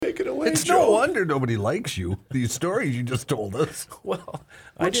away, It's Joe. no wonder nobody likes you. These stories you just told us. Well,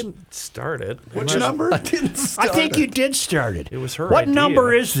 I didn't start it. Which number? I didn't I start think it. you did start it. It was her What idea.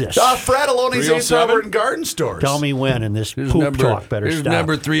 number is this? Fratelloni's Ace 307? Harbor and Garden Stores. Tell me when, and this poop talk better here's stop.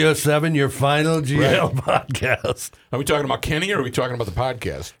 number 307, your final GL podcast. Are we talking about Kenny or are we talking about the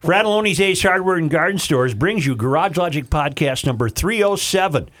podcast? Fratelloni's Ace Hardware and Garden Stores brings you Garage Logic Podcast number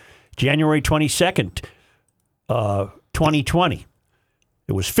 307, January 22nd, 2020.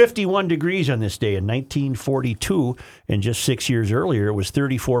 It was 51 degrees on this day in 1942, and just 6 years earlier, it was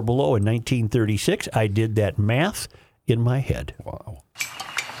 34 below in 1936. I did that math in my head. Wow.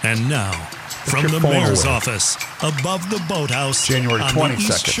 And now, from the phone mayor's away. office, above the boathouse January on the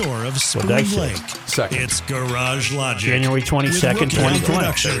east 22nd. shore of What'd I Spoon say? Lake, Second. it's Garage Logic. January 22nd, With Rookie 2020.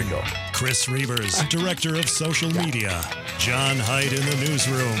 Production. There we go. Chris Reavers, Director of Social Media. John Hyde in the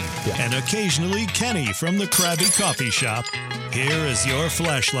newsroom. And occasionally Kenny from the Krabby Coffee Shop. Here is your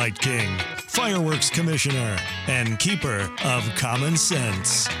Flashlight King, Fireworks Commissioner, and Keeper of Common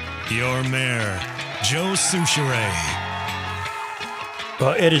Sense, your Mayor, Joe Souchere.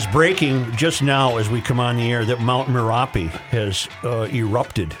 It is breaking just now as we come on the air that Mount Merapi has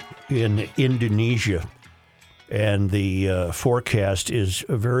erupted in Indonesia. And the forecast is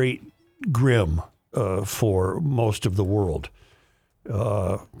very grim for most of the world.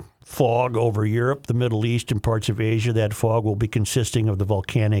 Fog over Europe, the Middle East, and parts of Asia. That fog will be consisting of the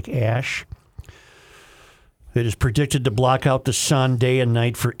volcanic ash. It is predicted to block out the sun day and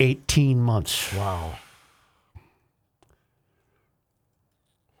night for 18 months. Wow.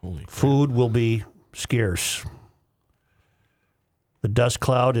 Holy Food will be scarce. The dust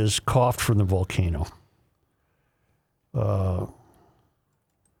cloud is coughed from the volcano.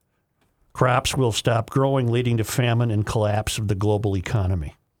 Crops will stop growing, leading to famine and collapse of the global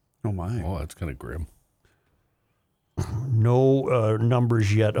economy. Oh, my. Oh, that's kind of grim. No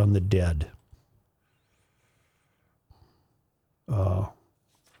numbers yet on the dead.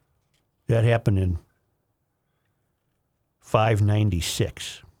 That happened in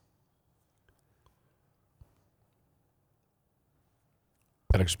 596.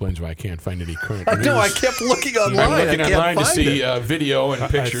 That explains why I can't find any current I news. know, I kept looking online. I'm looking I can't online to find see it. video and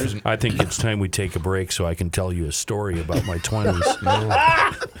pictures. I think it's time we take a break so I can tell you a story about my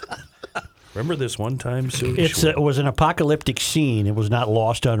 20s. Remember this one time, Sue? It was an apocalyptic scene. It was not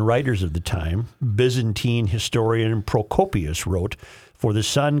lost on writers of the time. Byzantine historian Procopius wrote, "For the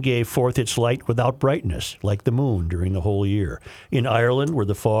sun gave forth its light without brightness, like the moon during the whole year. In Ireland, where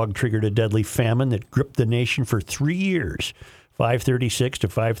the fog triggered a deadly famine that gripped the nation for 3 years, 536 to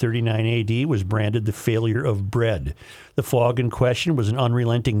 539 AD was branded the failure of bread. The fog in question was an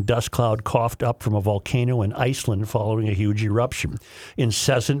unrelenting dust cloud coughed up from a volcano in Iceland following a huge eruption.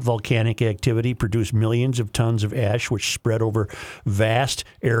 Incessant volcanic activity produced millions of tons of ash, which spread over vast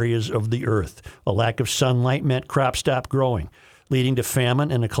areas of the earth. A lack of sunlight meant crops stopped growing, leading to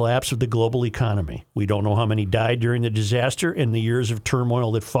famine and a collapse of the global economy. We don't know how many died during the disaster and the years of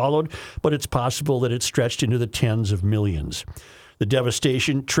turmoil that followed, but it's possible that it stretched into the tens of millions. The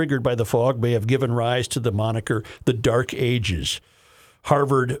devastation triggered by the fog may have given rise to the moniker the Dark Ages.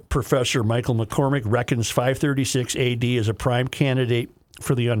 Harvard professor Michael McCormick reckons 536 AD as a prime candidate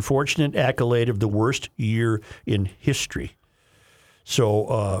for the unfortunate accolade of the worst year in history.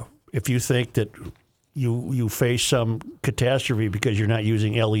 So if you think that you face some catastrophe because you're not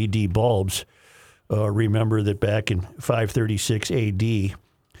using LED bulbs, remember that back in 536 AD,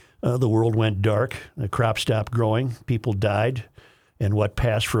 the world went dark, the crops stopped growing, people died, and what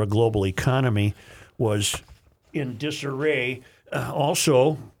passed for a global economy was in disarray.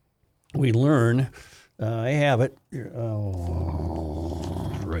 Also, we learn, I have it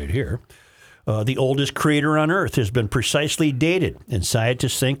right here, the oldest crater on Earth has been precisely dated, and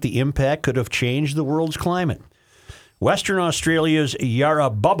scientists think the impact could have changed the world's climate. Western Australia's Yarra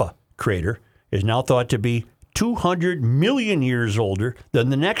Bubba crater is now thought to be 200 million years older than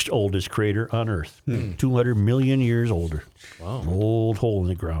the next oldest crater on Earth. 200 million years older. Wow. Old hole in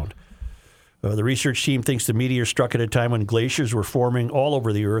the ground. The research team thinks the meteor struck at a time when glaciers were forming all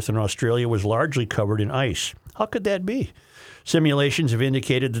over the Earth and Australia was largely covered in ice. How could that be? Simulations have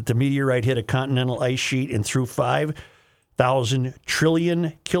indicated that the meteorite hit a continental ice sheet and threw 5,000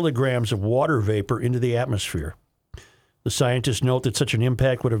 trillion kilograms of water vapor into the atmosphere. The scientists note that such an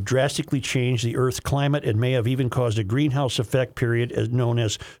impact would have drastically changed the Earth's climate and may have even caused a greenhouse effect period known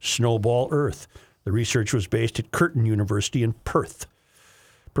as snowball Earth. The research was based at Curtin University in Perth.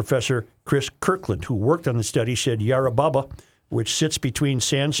 Professor Chris Kirkland, who worked on the study, said Yarra Bubba, which sits between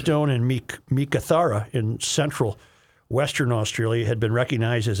Sandstone and Meekatharra in central Western Australia, had been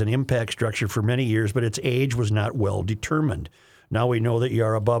recognized as an impact structure for many years, but its age was not well determined. Now we know that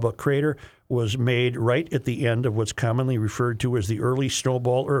Yarra Bubba crater was made right at the end of what's commonly referred to as the early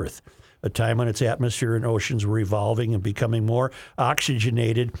snowball Earth, a time when its atmosphere and oceans were evolving and becoming more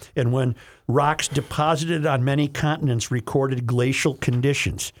oxygenated, and when rocks deposited on many continents recorded glacial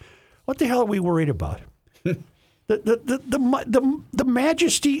conditions. What the hell are we worried about? The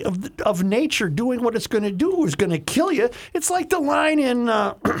majesty of nature doing what it's going to do is going to kill you. It's like the line in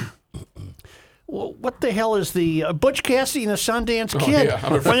what the hell is the Butch Cassidy and the Sundance Kid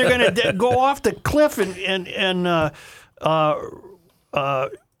when they're going to go off the cliff and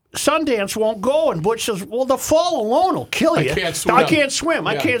Sundance won't go, and Butch says, "Well, the fall alone will kill you." I can't swim.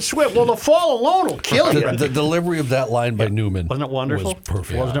 I can't swim. Well, the fall alone will kill you. The delivery of that line by Newman Wasn't it wonderful? was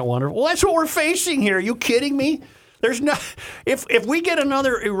perfect. Wasn't it wonderful? Well, that's what we're facing here. Are you kidding me? There's no. If we get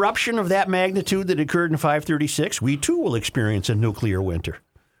another eruption of that magnitude that occurred in 536, we too will experience a nuclear winter.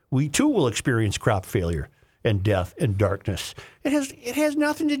 We too will experience crop failure and death and darkness. It has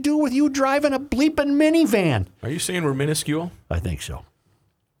nothing to do with you driving a bleeping minivan. Are you saying we're minuscule? I think so.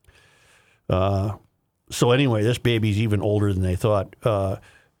 So anyway, this baby's even older than they thought.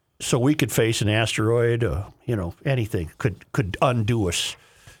 So we could face an asteroid, anything could undo us.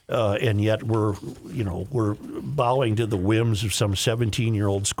 And yet we're bowing to the whims of some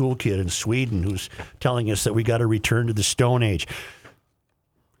 17-year-old school kid in Sweden who's telling us that we got to return to the Stone Age.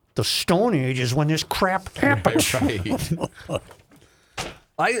 The Stone Age is when this crap happens. Right.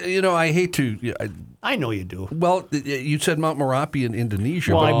 I hate to. I know you do. Well, you said Mount Merapi in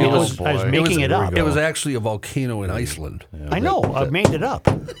Indonesia. Well, but I was making it up. It was actually a volcano in Iceland. I know. I made it up.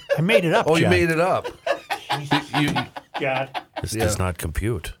 I made it up. Oh, John. you made it up. God. This does not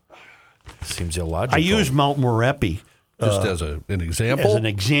compute. Seems illogical. I use Mount Merapi Just as an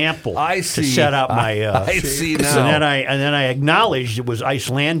example. I see. To set up my. I see now. And then I acknowledged it was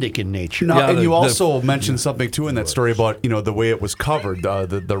Icelandic in nature. No, and you also mentioned something too in that story about the way it was covered,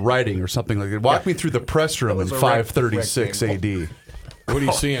 the writing or something like that. Walk me through the press room in 536 AD. What are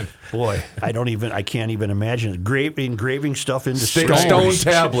you seeing? Boy, I can't even imagine engraving stuff into stone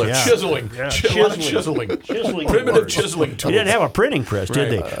tablets. Yeah. Chiseling. Chiseling. Primitive chiseling tools. They didn't have a printing press,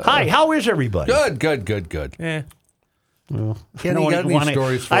 did they? Hi, how is everybody? Good. Eh. Kenny, you got any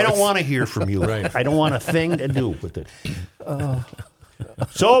stories for I us? don't want to hear from you. Right. I don't want a thing to do with it.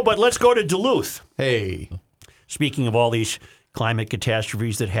 But let's go to Duluth. Hey. Speaking of all these climate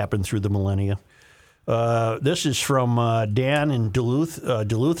catastrophes that happened through the millennia. This is from Dan in Duluth.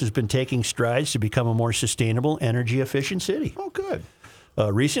 Duluth has been taking strides to become a more sustainable, energy-efficient city. Oh, good.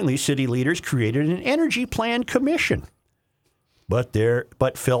 Recently, city leaders created an energy plan commission, but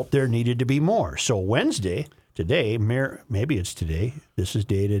felt there needed to be more. So today, maybe it's today. This is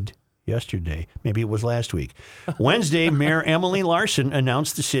dated yesterday. Maybe it was last week. Wednesday, Mayor Emily Larson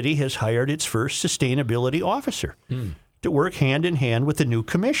announced the city has hired its first sustainability officer to work hand in hand with the new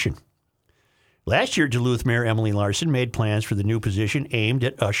commission. Last year, Duluth Mayor Emily Larson made plans for the new position aimed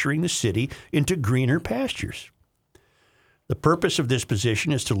at ushering the city into greener pastures. The purpose of this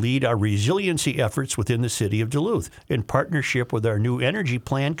position is to lead our resiliency efforts within the city of Duluth in partnership with our new Energy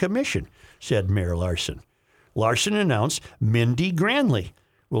Plan Commission, said Mayor Larson. Larson announced Mindy Granley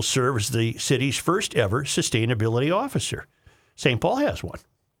will serve as the city's first ever sustainability officer. St. Paul has one.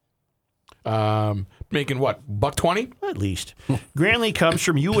 Making what, $120? At least. Granley comes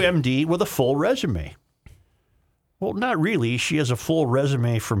from UMD with a full resume. Well, not really. She has a full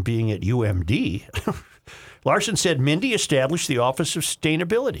resume from being at UMD. Larson said Mindy established the Office of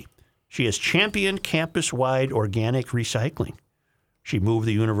Sustainability. She has championed campus-wide organic recycling. She moved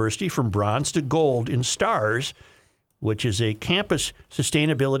the university from bronze to gold in STARS, which is a campus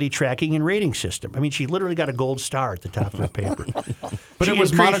sustainability tracking and rating system. I mean, she literally got a gold star at the top of her paper. But it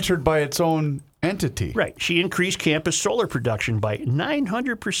was monitored by its own entity. Right. She increased campus solar production by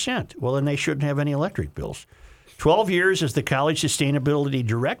 900%. Well, then they shouldn't have any electric bills. 12 years as the college sustainability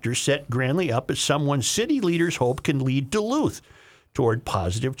director set Granley up as someone city leaders hope can lead Duluth toward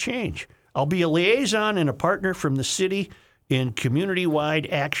positive change. I'll be a liaison and a partner from the city in community-wide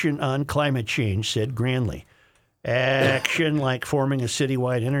action on climate change, said Granley. Action like forming a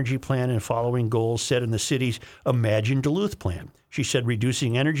citywide energy plan and following goals set in the city's Imagine Duluth plan. She said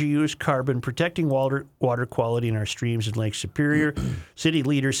reducing energy use, carbon, protecting water quality in our streams and Lake Superior. City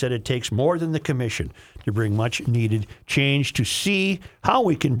leaders said it takes more than the commission to bring much needed change to see how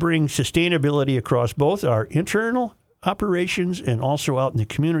we can bring sustainability across both our internal operations and also out in the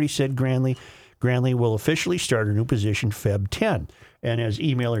community, said Granley. Granley will officially start a new position Feb 10. And as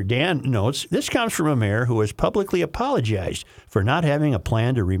emailer Dan notes, this comes from a mayor who has publicly apologized for not having a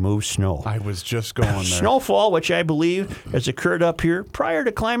plan to remove snow. I was just going there. Snowfall, which I believe has occurred up here prior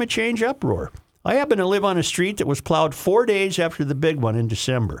to climate change uproar. I happen to live on a street that was plowed 4 days after the big one in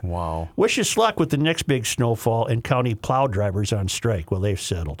December. Wow. Wish us luck with the next big snowfall and county plow drivers on strike. Well, they've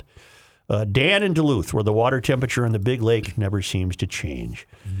settled. Dan in Duluth, where the water temperature in the big lake never seems to change.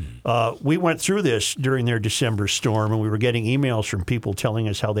 We went through this during their December storm, and we were getting emails from people telling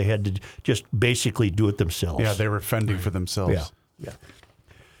us how they had to just basically do it themselves. Yeah, they were fending for themselves. Yeah.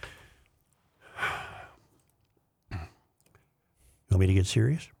 You want me to get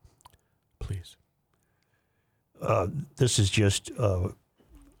serious? Please. This is just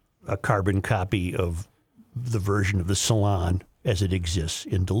a carbon copy of the version of the Salon as it exists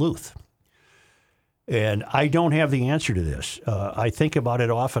in Duluth. And I don't have the answer to this. I think about it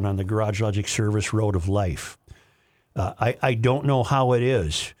often on the Garage Logic Service road of life. I don't know how it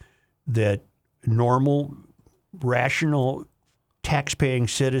is that normal, rational, tax-paying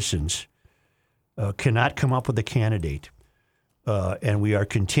citizens cannot come up with a candidate. And we are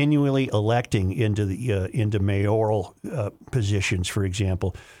continually electing into mayoral positions, for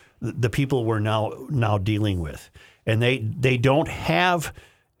example, the people we're now dealing with. And they don't have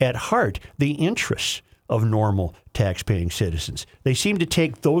at heart the interests of normal tax-paying citizens. They seem to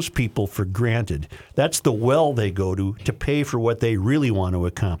take those people for granted. That's the well they go to pay for what they really want to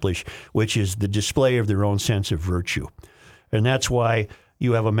accomplish, which is the display of their own sense of virtue. And that's why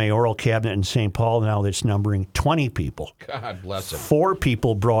you have a mayoral cabinet in St. Paul now that's numbering 20 people. God bless him. 4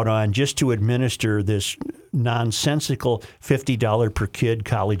 people brought on just to administer this nonsensical $50 per kid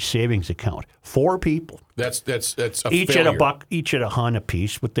college savings account. 4 people. That's a Each failure. at $1, each at $100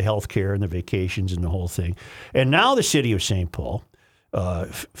 apiece with the health care and the vacations and the whole thing. And now the city of St. Paul,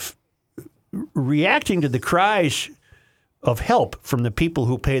 reacting to the cries of help from the people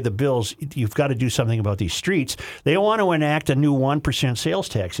who pay the bills, you've got to do something about these streets. They want to enact a new 1% sales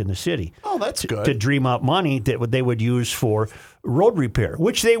tax in the city. Oh, that's good. To dream up money that they would use for road repair,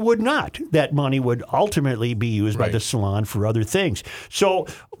 which they would not. That money would ultimately be used by the Salon for other things. So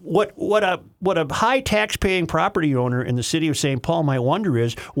what a high tax-paying property owner in the city of St. Paul might wonder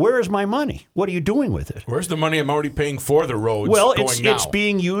is, where is my money? What are you doing with it? Where's the money I'm already paying for the roads Well, going now? it's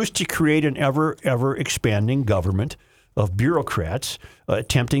being used to create an ever expanding government of bureaucrats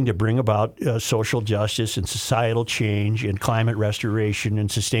attempting to bring about social justice and societal change and climate restoration and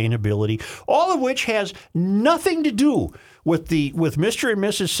sustainability, all of which has nothing to do with Mr. and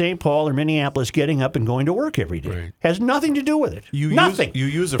Mrs. St. Paul or Minneapolis getting up and going to work every day. Right. Has nothing to do with it. Nothing. You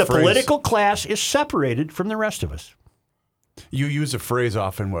use a the phrase. political class is separated from the rest of us. You use a phrase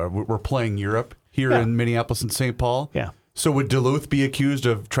often where we're playing Europe here Yeah. in Minneapolis and St. Paul. Yeah. So would Duluth be accused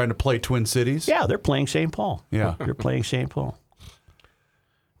of trying to play Twin Cities? Yeah, they're playing St. Paul. Yeah. They're playing St. Paul.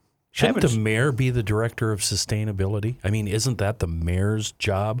 Shouldn't the mayor be the director of sustainability? I mean, isn't that the mayor's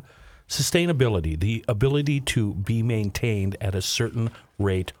job? Sustainability, the ability to be maintained at a certain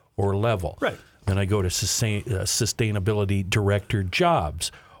rate or level. Right. Then I go to sustainability director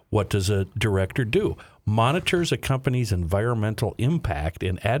jobs. What does a director do? Monitors a company's environmental impact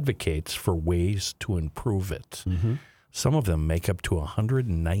and advocates for ways to improve it. Mm-hmm. Some of them make up to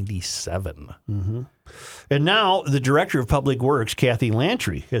 197. Mm-hmm. And now the director of public works, Kathy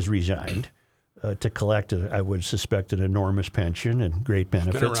Lantry, has resigned to collect, I would suspect, an enormous pension and great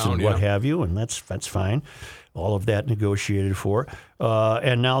benefits around, and what have you, and that's fine. All of that negotiated for.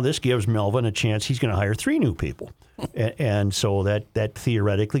 And now this gives Melvin a chance. He's going to hire 3 new people. And so that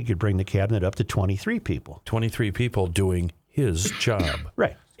theoretically could bring the cabinet up to 23 people. 23 people doing his job.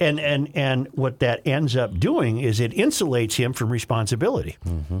 Right. And what that ends up doing is it insulates him from responsibility.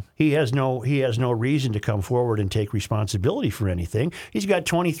 Mm-hmm. He has no reason to come forward and take responsibility for anything. He's got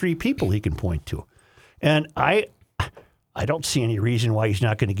 23 people he can point to. And I don't see any reason why he's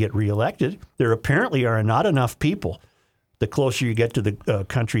not going to get reelected. There apparently are not enough people, the closer you get to the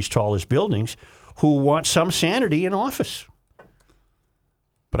country's tallest buildings, who want some sanity in office.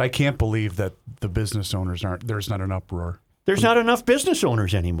 But I can't believe that the business owners there's not an uproar. There's not enough business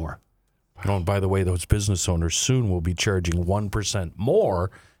owners anymore. Oh, and by the way, those business owners soon will be charging 1%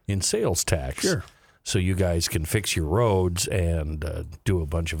 more in sales tax. Sure. So you guys can fix your roads and do a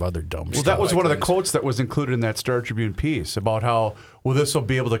bunch of other dumb Well, stuff. that was one of the quotes that was included in that Star Tribune piece about how, well, this will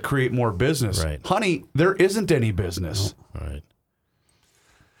be able to create more business. Right. Honey, there isn't any business. Right.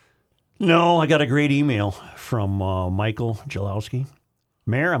 No, I got a great email from Michael Jalowski.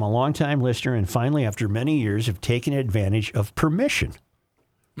 Mayor, I'm a longtime listener, and finally, after many years, have taken advantage of permission.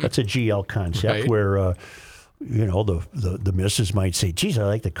 That's a GL concept Right. where, the missus might say, geez, I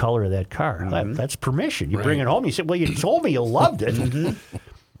like the color of that car. Mm-hmm. That's permission. You bring it home, you say, well, you told me you loved it.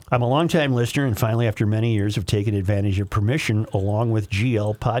 I'm a longtime listener, and finally, after many years, have taken advantage of permission along with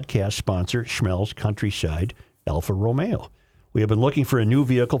GL podcast sponsor Schmelz Countryside Alfa Romeo. We have been looking for a new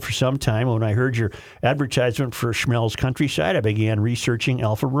vehicle for some time. When I heard your advertisement for Schmelz Countryside, I began researching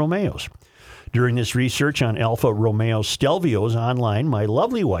Alfa Romeos. During this research on Alfa Romeo Stelvios online, my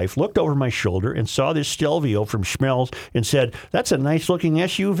lovely wife looked over my shoulder and saw this Stelvio from Schmelz and said, "That's a nice-looking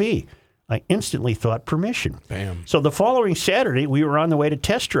SUV." I instantly thought permission. Bam. So the following Saturday, we were on the way to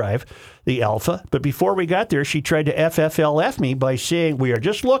test drive the Alfa, but before we got there, she tried to FFLF me by saying, "We are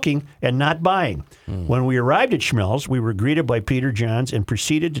just looking and not buying." When we arrived at Schmelz, we were greeted by Peter Johns and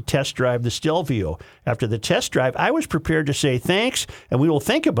proceeded to test drive the Stelvio. After the test drive, I was prepared to say thanks and we will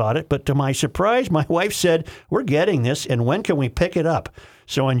think about it, but to my surprise, my wife said, "We're getting this, and when can we pick it up?"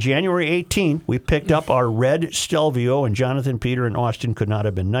 So on January 18, we picked up our red Stelvio, and Jonathan, Peter, and Austin could not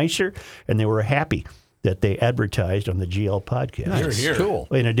have been nicer, and they were happy that they advertised on the GL podcast. Here, here. Cool.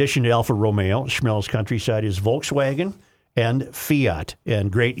 In addition to Alfa Romeo, Schmelz Countryside is Volkswagen and Fiat.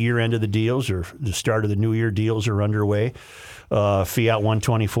 And great year-end of the deals, or the start of the new year deals, are underway. Fiat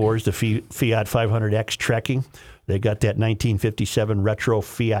 124s, the Fiat 500X Trekking. They got that 1957 retro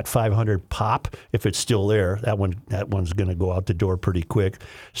Fiat 500 Pop. If it's still there, that one's going to go out the door pretty quick.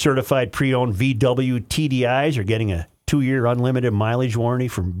 Certified pre-owned VW TDIs are getting a 2-year unlimited mileage warranty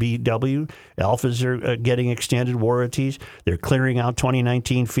from VW. Alphas are getting extended warranties. They're clearing out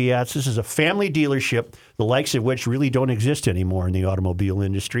 2019 Fiats. This is a family dealership, the likes of which really don't exist anymore in the automobile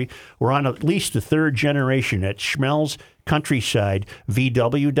industry. We're on at least the third generation at Schmelz Countryside,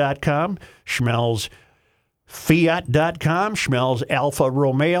 VW.com, Schmelz Fiat.com, Schmelz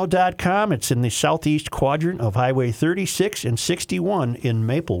AlfaRomeo.com. It's in the southeast quadrant of Highway 36 and 61 in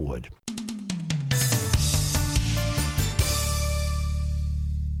Maplewood.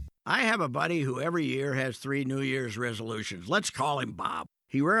 I have a buddy who every year has 3 New Year's resolutions. Let's call him Bob.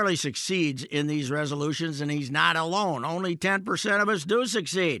 He rarely succeeds in these resolutions, and he's not alone. Only 10% of us do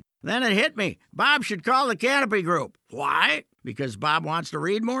succeed. Then it hit me. Bob should call the Canopy Group. Why? Because Bob wants to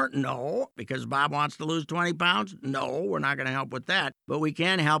read more? No. Because Bob wants to lose 20 pounds? No, we're not going to help with that. But we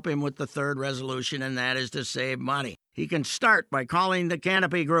can help him with the third resolution, and that is to save money. He can start by calling the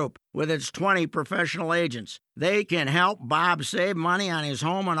Canopy Group with its 20 professional agents. They can help Bob save money on his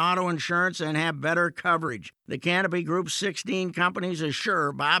home and auto insurance and have better coverage. The Canopy Group's 16 companies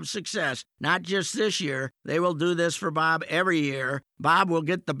assure Bob's success, not just this year. They will do this for Bob every year. Bob will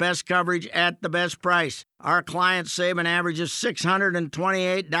get the best coverage at the best price. Our clients save an average of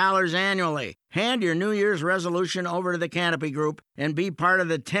 $628 annually. Hand your New Year's resolution over to the Canopy Group and be part of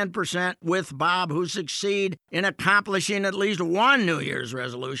the 10% with Bob who succeed in accomplishing at least one New Year's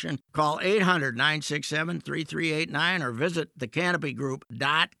resolution. Call 800-967-3389 or visit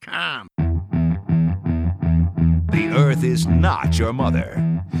thecanopygroup.com. The Earth is not your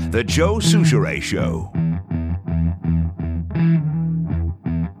mother. The Joe Souchere Show.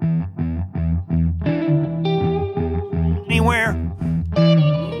 Anywhere?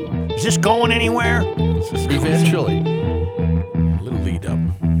 Is this going anywhere? Eventually. Little lead up.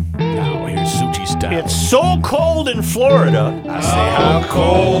 Now here's Suchi style. It's so cold in Florida. How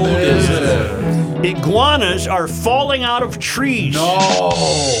cold is it? Iguanas are falling out of trees. No.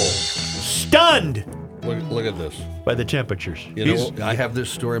 Stunned Look at this. by the temperatures. You know, I have this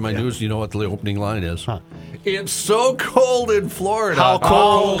story in my news. You know what the opening line is? Huh. It's so cold in Florida. How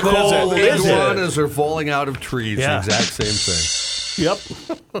cold is it? Iguanas are falling out of trees. Yeah. The exact same thing. Yep.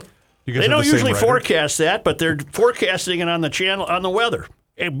 You guys They have don't the same usually writer? forecast that, but they're forecasting it on the channel, on the weather.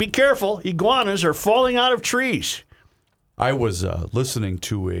 Hey, be careful. Iguanas are falling out of trees. I was listening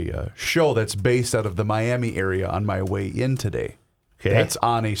to a show that's based out of the Miami area on my way in today. Okay. That's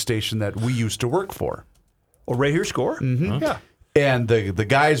on a station that we used to work for. Oh, right here, score? Mm-hmm. Yeah. And the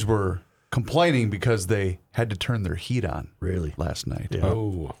guys were complaining because they had to turn their heat on Really? last night. Yeah.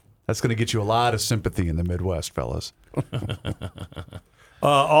 Oh. That's going to get you a lot of sympathy in the Midwest, fellas.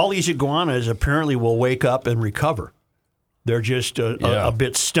 All these iguanas apparently will wake up and recover. They're just a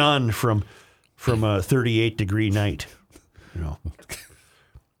bit stunned from a 38-degree night. You know.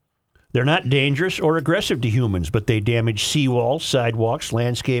 They're not dangerous or aggressive to humans, but they damage seawalls, sidewalks,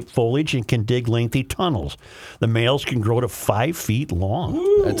 landscape foliage, and can dig lengthy tunnels. The males can grow to 5 feet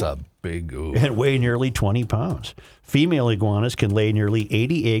long. That's a big ooh. And weigh nearly 20 pounds. Female iguanas can lay nearly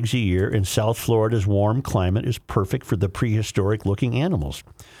 80 eggs a year, and South Florida's warm climate is perfect for the prehistoric-looking animals.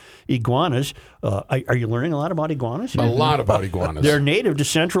 Iguanas, are you learning a lot about iguanas? A lot about iguanas. They're native to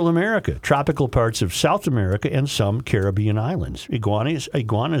Central America, tropical parts of South America, and some Caribbean islands.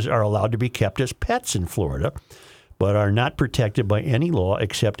 Iguanas are allowed to be kept as pets in Florida, but are not protected by any law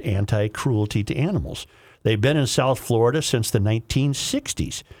except anti-cruelty to animals. They've been in South Florida since the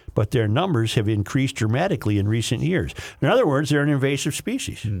 1960s, but their numbers have increased dramatically in recent years. In other words, they're an invasive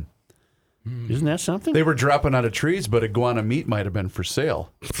species. Isn't that something? They were dropping out of trees, but iguana meat might have been for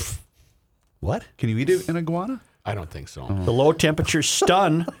sale. What? Can you eat an iguana? I don't think so. The low temperatures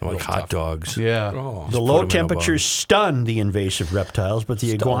stun. Like hot dogs. Yeah. Oh. The low temperatures stun the invasive reptiles, but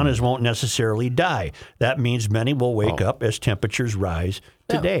the iguanas won't necessarily die. That means many will wake up as temperatures rise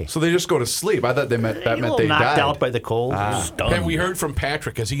today. So they just go to sleep. I thought that meant they knocked died. out by the cold. Have we heard from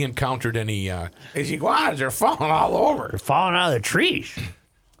Patrick? Has he encountered any? These iguanas are falling all over. They're falling out of the trees.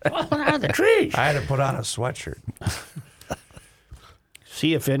 Falling out of the trees. I had to put on a sweatshirt.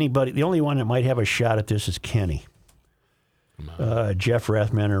 See if anybody. The only one that might have a shot at this is Kenny. Jeff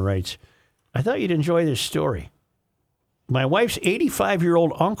Rathmanner writes, I thought you'd enjoy this story. My wife's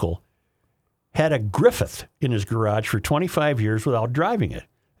 85-year-old uncle had a Griffith in his garage for 25 years without driving it.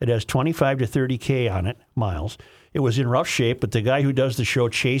 It has 25 to 30K on it, miles. It was in rough shape, but the guy who does the show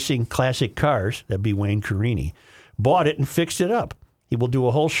Chasing Classic Cars, that'd be Wayne Carini, bought it and fixed it up. He will do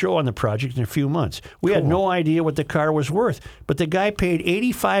a whole show on the project in a few months. We had no idea what the car was worth, but the guy paid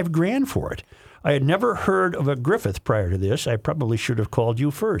 $85,000 for it. I had never heard of a Griffith prior to this. I probably should have called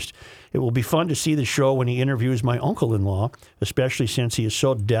you first. It will be fun to see the show when he interviews my uncle-in-law, especially since he is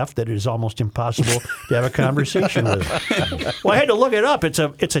so deaf that it is almost impossible to have a conversation with him. Well, I had to look it up. It's a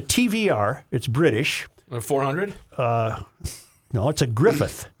TVR. It's British. 400? No, it's a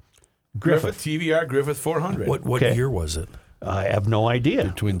Griffith. Griffith TVR Griffith 400. What year was it? I have no idea.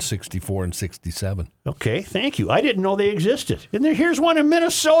 Between 64 and 67. Okay, thank you. I didn't know they existed. And here's one in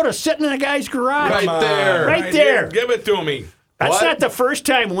Minnesota sitting in a guy's garage. Right there. Right there. Here, give it to me. That's not the first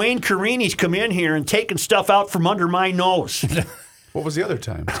time Wayne Carini's come in here and taken stuff out from under my nose. What was the other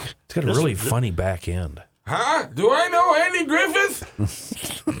time? It's got a really funny back end. Huh? Do I know Andy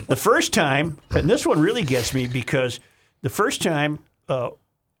Griffith? The first time, and this one really gets me because the first time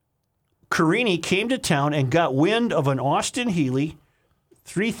Carini came to town and got wind of an Austin Healey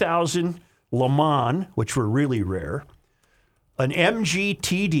 3000 Le Mans, which were really rare, an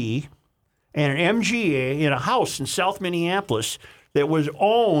MGTD, and an MGA in a house in South Minneapolis that was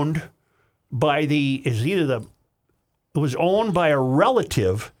owned by it was owned by a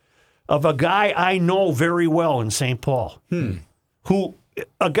relative of a guy I know very well in St. Paul,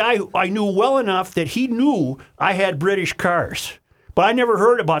 a guy who I knew well enough that he knew I had British cars. But I never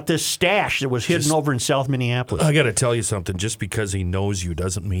heard about this stash that was hidden over in South Minneapolis. I got to tell you something. Just because he knows you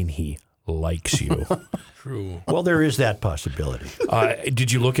doesn't mean he likes you. True. Well, there is that possibility.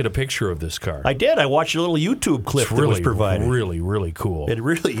 Did you look at a picture of this car? I did. I watched a little YouTube clip that was provided. Really, really cool. It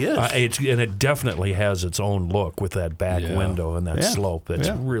really is. And it definitely has its own look with that back window and that slope.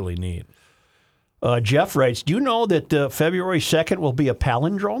 That's really neat. Jeff writes, do you know that February 2nd will be a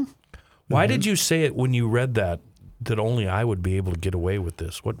palindrome? Why did you say it when you read that only I would be able to get away with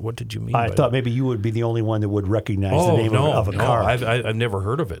this? What did you mean by I thought maybe you would be the only one that would recognize the name of a car. I've never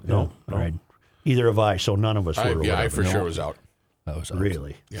heard of it. No. All right. Either have I, so none of us were. I for sure was out. That was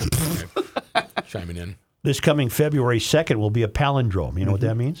Really? Yeah. Chiming in. This coming February 2nd will be a palindrome. You know what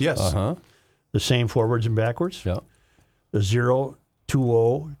that means? Yes. Uh-huh. The same forwards and backwards? Yeah. The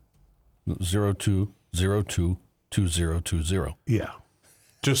 020. 02022020. Yeah.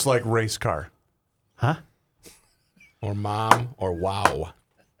 Just like race car. Huh? Or mom, or wow,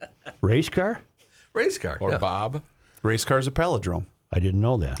 Race car? Race car. or Bob. Race car's a palindrome. I didn't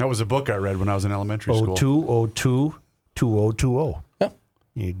know that. That was a book I read when I was in elementary school. 02022020. Yeah.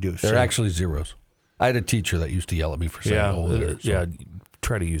 You do. They're actually zeros. I had a teacher that used to yell at me for saying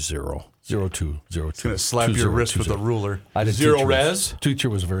Try to use 0. 0202. It's going to slap your wrist with a ruler. I had a Zero teacher res? Teacher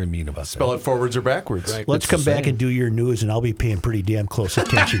was very mean about Spell that. it forwards or backwards. Right. Let's come back and do your news, and I'll be paying pretty damn close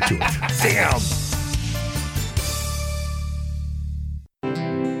attention to it. Damn.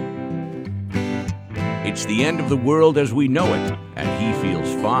 It's the end of the world as we know it, and he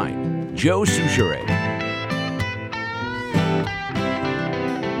feels fine. Joe Souchere.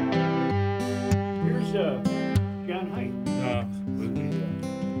 Here's John Height.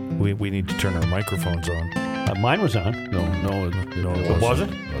 We need to turn our microphones on. Mine was on. No, it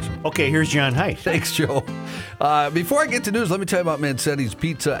wasn't? Okay, here's John Height. Thanks, Joe. Before I get to news, let me tell you about Mansetti's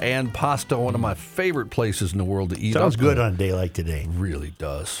Pizza and Pasta, one of my favorite places in the world to eat. Sounds good on a day like today. Really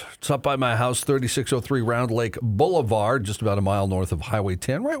does. It's up by my house, 3603 Round Lake Boulevard, just about a mile north of Highway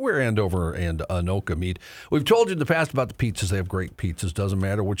 10, right where Andover and Anoka meet. We've told you in the past about the pizzas. They have great pizzas. Doesn't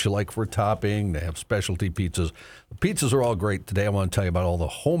matter what you like for a topping. They have specialty pizzas. The pizzas are all great. Today I want to tell you about all the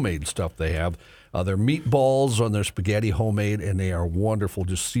homemade stuff they have. Their meatballs on their spaghetti homemade, and they are wonderful,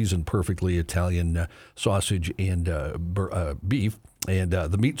 just seasoned perfectly. Italian sausage and beef. And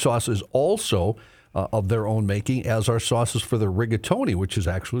the meat sauce is also of their own making, as are sauces for the rigatoni, which is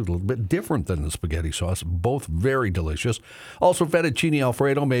actually a little bit different than the spaghetti sauce. Both very delicious. Also, fettuccine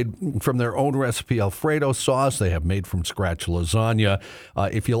Alfredo, made from their own recipe Alfredo sauce. They have made from scratch lasagna.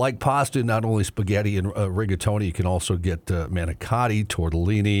 If you like pasta, not only spaghetti and rigatoni, you can also get manicotti,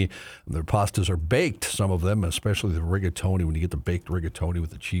 tortellini. Their pastas are baked, some of them, especially the rigatoni, when you get the baked rigatoni with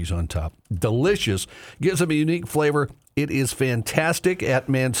the cheese on top. Delicious. Gives them a unique flavor. It is fantastic at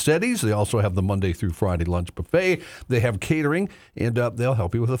Mansetti's. They also have the Monday through Friday lunch buffet. They have catering, and they'll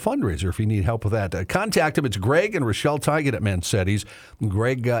help you with a fundraiser if you need help with that. Contact them. It's Greg and Rochelle Tigett at Mansetti's.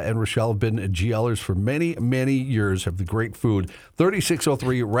 Greg and Rochelle have been GLers for many, many years, have the great food.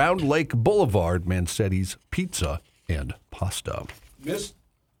 3603 Round Lake Boulevard, Mansetti's Pizza and Pasta.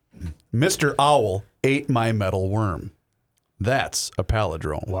 Mr. Owl ate my metal worm. That's a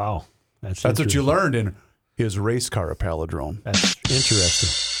palindrome. Wow. That's what you learned in his race car, a palindrome. That's interesting.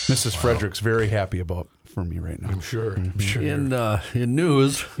 Mrs. Frederick's very happy about for me right now. I'm sure. I'm sure. In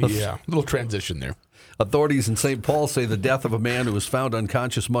news, Yeah, little transition there. authorities in St. Paul say the death of a man who was found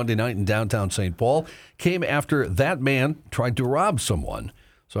unconscious Monday night in downtown St. Paul came after that man tried to rob someone.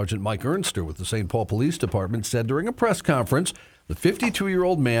 Sergeant Mike Ernster with the St. Paul Police Department said during a press conference the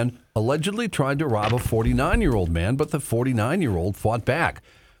 52-year-old man allegedly tried to rob a 49-year-old man, but the 49-year-old fought back.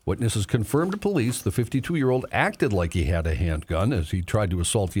 Witnesses confirmed to police the 52-year-old acted like he had a handgun as he tried to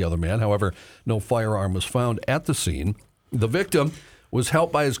assault the other man. However, no firearm was found at the scene. The victim was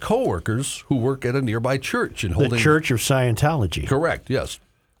helped by his co-workers who work at a nearby church. The Church of Scientology. Correct, yes.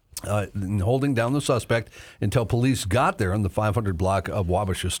 Holding down the suspect until police got there on the 500 block of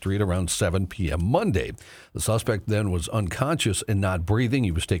Wabasha Street around 7 p.m. Monday. The suspect then was unconscious and not breathing.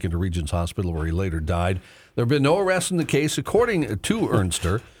 He was taken to Regents Hospital where he later died. There have been no arrests in the case. According to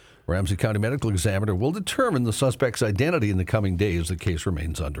Ernster, Ramsey County Medical Examiner will determine the suspect's identity in the coming days. The case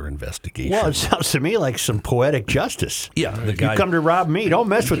remains under investigation. Well, it sounds to me like some poetic justice. Yeah, the guy, you come to rob me, don't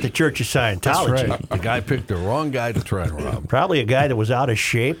mess with the Church of Scientology. That's right. The guy picked the wrong guy to try and rob. Probably a guy that was out of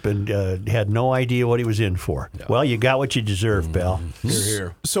shape and had no idea what he was in for. Yeah. Well, you got what you deserve, pal. Hear,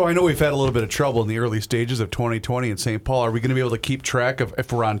 hear. So I know we've had a little bit of trouble in the early stages of 2020 in St. Paul. Are we going to be able to keep track of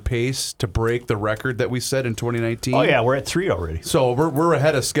if we're on pace to break the record that we set in 2019? Oh, yeah, we're at 3 already. So we're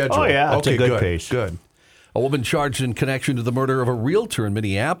ahead of schedule. Oh, yeah, it's okay, a good good. pace. Good. A woman charged in connection to the murder of a realtor in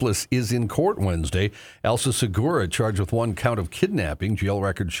Minneapolis is in court Wednesday. Elsa Segura charged with 1 count of kidnapping. Jail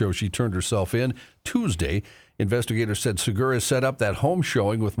records show she turned herself in Tuesday. Investigators said Segura set up that home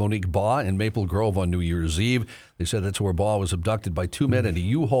showing with Monique Baugh in Maple Grove on New Year's Eve. They said that's where Baugh was abducted by 2 men in a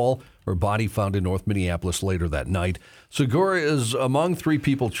U-Haul. Her body found in North Minneapolis later that night. Segura is among 3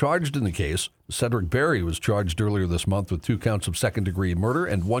 people charged in the case. Cedric Berry was charged earlier this month with 2 counts of second-degree murder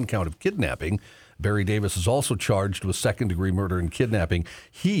and 1 count of kidnapping. Barry Davis is also charged with second-degree murder and kidnapping.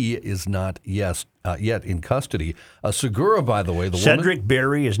 He is not yet in custody. Segura, by the way, the Cedric woman,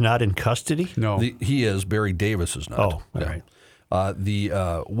 Berry is not in custody? No. he is. Barry Davis is not. Oh, all right.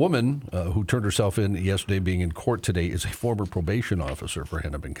 The woman who turned herself in yesterday, being in court today, is a former probation officer for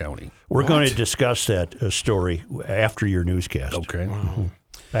Hennepin County. We're going to discuss that story after your newscast. Okay.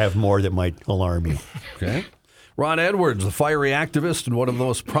 I have more that might alarm you. Okay. Ron Edwards, the fiery activist and one of the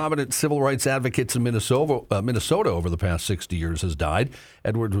most prominent civil rights advocates in Minnesota over the past 60 years, has died.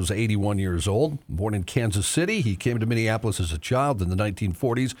 Edwards was 81 years old, born in Kansas City. He came to Minneapolis as a child in the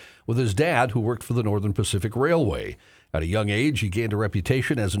 1940s with his dad, who worked for the Northern Pacific Railway. At a young age, he gained a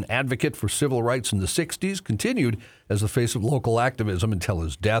reputation as an advocate for civil rights in the 60s, continued as the face of local activism until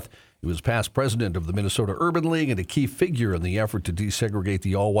his death. He was past president of the Minnesota Urban League and a key figure in the effort to desegregate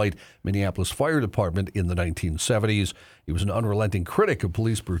the all-white Minneapolis Fire Department in the 1970s. He was an unrelenting critic of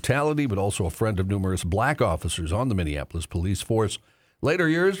police brutality, but also a friend of numerous black officers on the Minneapolis police force. Later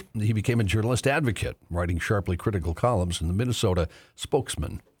years, he became a journalist advocate, writing sharply critical columns in the Minnesota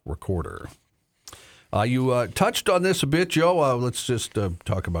Spokesman Recorder. You touched on this a bit, Joe. Let's just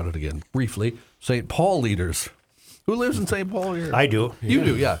talk about it again briefly. St. Paul leaders. Who lives in St. Paul here? I do. You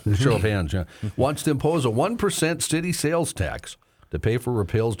do, yeah. Show of hands, yeah. Wants to impose a 1% city sales tax to pay for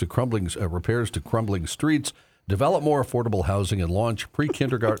repairs to crumbling streets, develop more affordable housing, and launch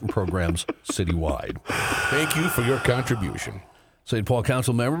pre-kindergarten programs citywide. Thank you for your contribution. St. Paul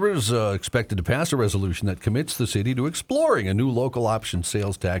Council members expected to pass a resolution that commits the city to exploring a new local option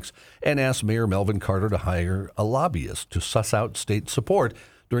sales tax and asked Mayor Melvin Carter to hire a lobbyist to suss out state support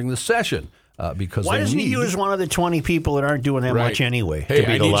during the session. Because why doesn't he use one of the 20 people that aren't doing that much anyway? Hey, to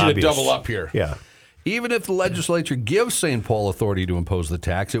be I the need lobbyist? you to double up here. Yeah. Even if the legislature gives St. Paul authority to impose the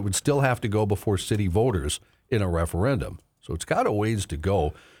tax, it would still have to go before city voters in a referendum. So it's got a ways to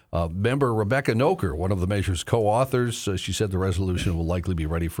go. Member Rebecca Noker, one of the measure's co-authors, she said the resolution will likely be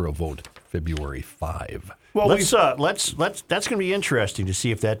ready for a vote February 5. Well, that's going to be interesting to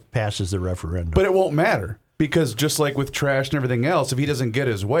see if that passes the referendum. But it won't matter because just like with trash and everything else, if he doesn't get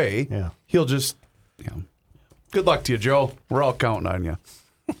his way, he'll just, good luck to you, Joe. We're all counting on you.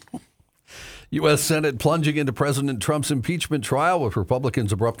 U.S. Senate plunging into President Trump's impeachment trial, with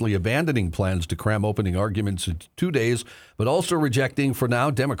Republicans abruptly abandoning plans to cram opening arguments in 2 days, but also rejecting, for now,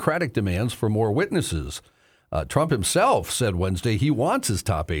 Democratic demands for more witnesses. Trump himself said Wednesday he wants his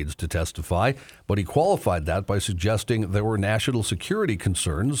top aides to testify, but he qualified that by suggesting there were national security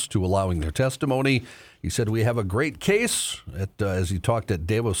concerns to allowing their testimony. He said, "We have a great case," as he talked at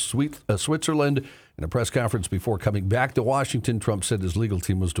Davos, Switzerland. In a press conference before coming back to Washington, Trump said his legal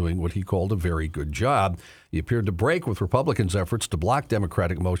team was doing what he called a very good job. He appeared to break with Republicans' efforts to block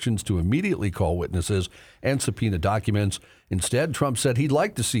Democratic motions to immediately call witnesses and subpoena documents. Instead, Trump said he'd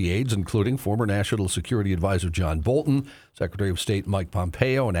like to see aides, including former National Security Advisor John Bolton, Secretary of State Mike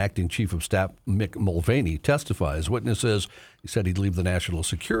Pompeo, and Acting Chief of Staff Mick Mulvaney, testify as witnesses. He said he'd leave the national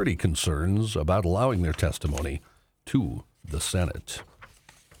security concerns about allowing their testimony to the Senate.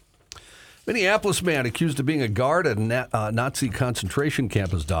 Minneapolis man accused of being a guard at a Nazi concentration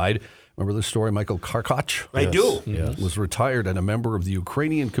camp has died. Remember this story? Michael Karkach? I do. Yes. Was retired and a member of the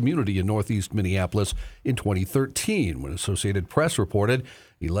Ukrainian community in northeast Minneapolis in 2013. When Associated Press reported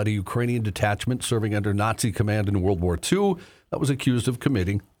he led a Ukrainian detachment serving under Nazi command in World War II that was accused of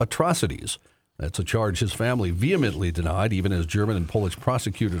committing atrocities. That's a charge his family vehemently denied, even as German and Polish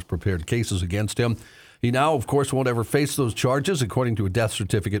prosecutors prepared cases against him. He now, of course, won't ever face those charges. According to a death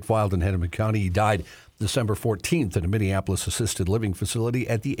certificate filed in Hennepin County, he died December 14th at a Minneapolis assisted living facility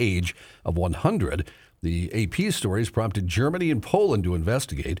at the age of 100. The AP stories prompted Germany and Poland to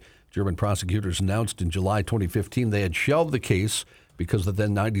investigate. German prosecutors announced in July 2015 they had shelved the case because the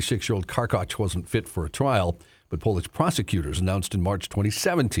then 96-year-old Karkach wasn't fit for a trial. But Polish prosecutors announced in March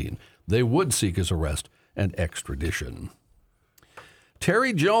 2017 they would seek his arrest and extradition.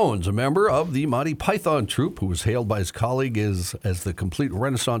 Terry Jones, a member of the Monty Python troupe, who was hailed by his colleague as the complete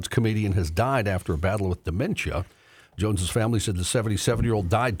Renaissance comedian, has died after a battle with dementia. Jones's family said the 77-year-old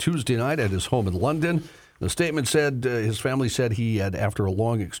died Tuesday night at his home in London. The statement said his family said he had, after a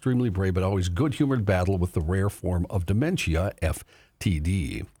long, extremely brave, but always good-humored battle with the rare form of dementia,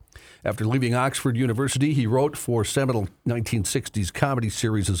 FTD. After leaving Oxford University, he wrote for seminal 1960s comedy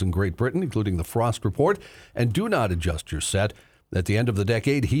series in Great Britain, including The Frost Report and Do Not Adjust Your Set. At the end of the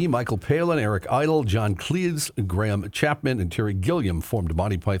decade, he, Michael Palin, Eric Idle, John Cleese, Graham Chapman, and Terry Gilliam formed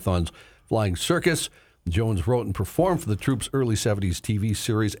Monty Python's Flying Circus. Jones wrote and performed for the troupe's early 70s TV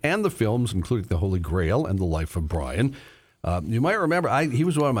series and the films, including The Holy Grail and The Life of Brian. You might remember, he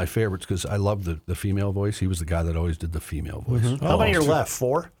was one of my favorites because I loved the female voice. He was the guy that always did the female voice. Mm-hmm. How many are left?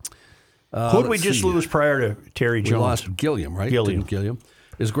 4? Who did we just lose prior to Terry Jones? We lost Gilliam, right? Gilliam.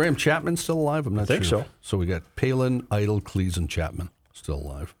 Is Graham Chapman still alive? I'm not sure. I think so. So we got Palin, Idle, Cleese, and Chapman still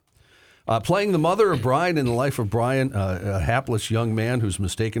alive. Playing the mother of Brian in The Life of Brian, a hapless young man who's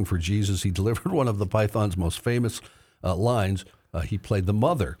mistaken for Jesus, he delivered one of the Python's most famous lines. He played the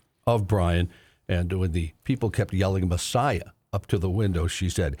mother of Brian, and when the people kept yelling Messiah up to the window, she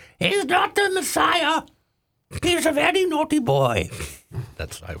said, "He's not the Messiah. He's a very naughty boy."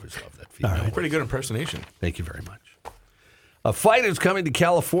 I always love that female. Right. Pretty good impersonation. Thank you very much. A fight is coming to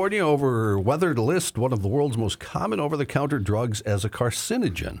California over whether to list one of the world's most common over-the-counter drugs as a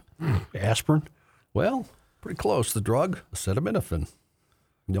carcinogen. Aspirin? Well, pretty close. The drug, acetaminophen.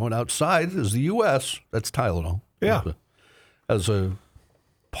 Known outside as the U.S., that's Tylenol. Yeah. As a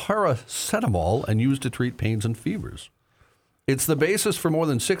paracetamol and used to treat pains and fevers. It's the basis for more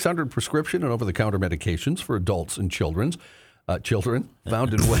than 600 prescription and over-the-counter medications for adults and children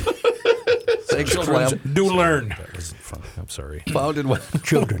found in Children do learn. That wasn't funny. I'm sorry. Found in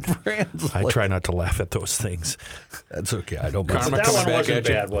children brands. I try not to laugh at those things. That's okay. I don't. Karma That coming one back wasn't at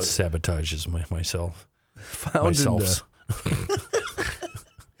you. bad, was it? Sabotages myself.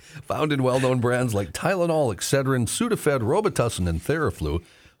 Found in well-known brands like Tylenol, Excedrin, Sudafed, Robitussin, and Theraflu.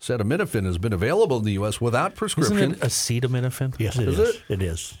 Acetaminophen has been available in the U.S. without prescription. Isn't it acetaminophen? Yes, Is it? It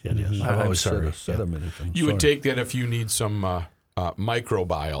is. It is. I've I'm always said sorry. acetaminophen. You would take that if you need some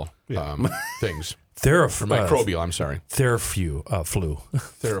microbial things. Or microbial, I'm sorry. Flu.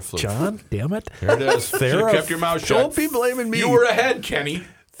 Theraflu. John, damn it. There it is. Should have kept your mouth shut. Don't be blaming me. You were ahead, Kenny.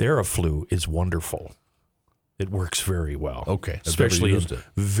 Theraflu is wonderful. It works very well. Okay. I've Especially never in used it.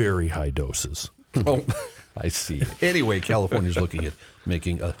 very high doses. Oh, I see. Anyway, California's looking at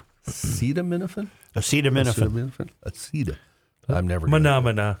making acetaminophen. Acetaminophen. Aceta. I'm never gonna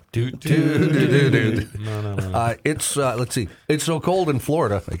Phenomena. It's let's see. It's so cold in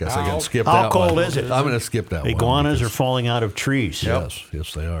Florida. I guess I can skip that. How cold one. is it? I'm going to skip that one. Iguanas are falling out of trees. Yes,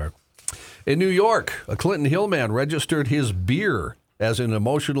 they are. In New York, a Clinton Hill man registered his beer as an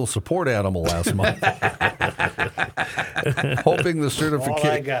emotional support animal last month, hoping the certification.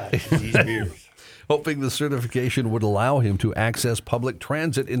 All I got is these beers. Hoping the certification would allow him to access public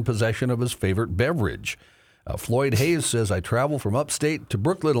transit in possession of his favorite beverage. Floyd Hayes says, I travel from upstate to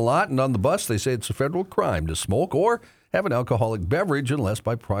Brooklyn a lot, and on the bus they say it's a federal crime to smoke or have an alcoholic beverage unless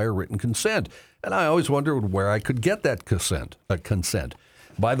by prior written consent. And I always wondered where I could get that consent.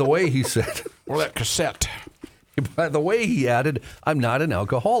 By the way, he said... or that cassette. By the way, he added, I'm not an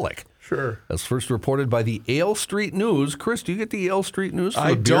alcoholic. Sure. As first reported by the Ale Street News. Chris, do you get the Ale Street News?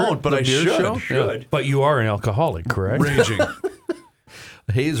 I don't, but I should. Should. But you are an alcoholic, correct? Raging.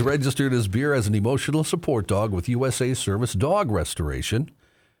 Hayes registered his beer as an emotional support dog with USA Service Dog Restoration.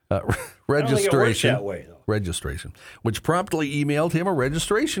 Registration, which promptly emailed him a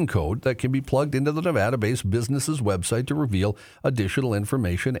registration code that can be plugged into the Nevada-based business's website to reveal additional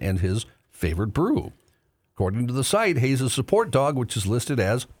information and his favorite brew. According to the site, Hayes' support dog, which is listed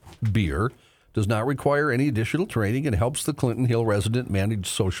as beer, does not require any additional training and helps the Clinton Hill resident manage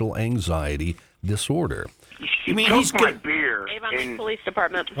social anxiety disorder. You mean he's my beer in Police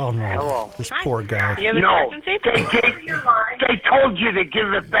Department. Oh, no. Hello. This poor guy. You have an emergency? They told you to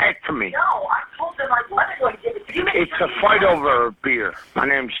give it back to me. No, I told them I wasn't going to give it to you. It's a fight over a beer. My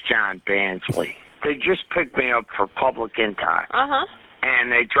name's John Bansley. They just picked me up for public intox. Uh-huh.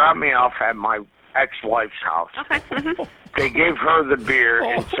 And they dropped me off at my ex-wife's house. Okay. Mm-hmm. They gave her the beer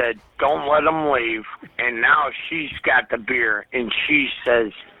and said, don't let them leave. And now she's got the beer, and she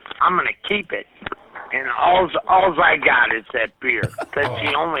says, I'm going to keep it. And all I got is that beer. That's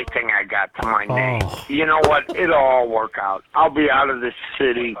the only thing I got to my name. You know what? It'll all work out. I'll be out of the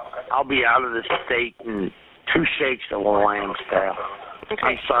city. I'll be out of the state in 2 shakes of Lambstail. Okay.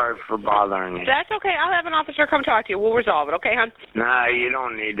 I'm sorry for bothering you. That's okay. I'll have an officer come talk to you. We'll resolve it, okay, hon? Nah, you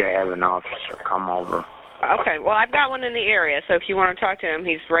don't need to have an officer come over. Okay. Well, I've got one in the area, so if you want to talk to him,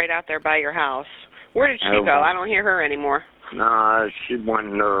 he's right out there by your house. Where did she go? I don't hear her anymore. Nah, she went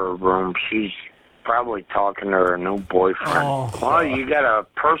into her room. She's probably talking to her new boyfriend. Well, you got a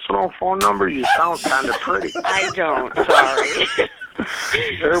personal phone number? You sound kind of pretty. I don't. Sorry.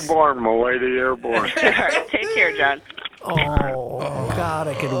 Airborne, my lady, airborne. All right. Take care, John. Oh, God,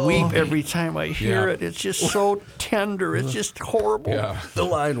 I could weep every time I hear it. It's just so tender. It's just horrible. Yeah. The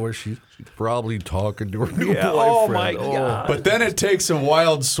line where she's probably talking to her new boyfriend. Oh, my God. But then it takes a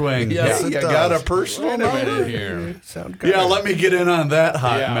wild swing. Yes, you it got a does. personal number here. Yeah, let me get in on that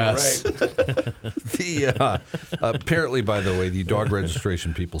hot mess. Right. Apparently, by the way, the dog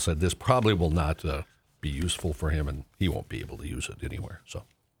registration people said this probably will not be useful for him, and he won't be able to use it anywhere. So.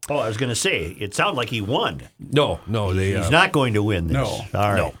 Oh, I was going to say, it sounded like he won. No, he's not going to win this. No.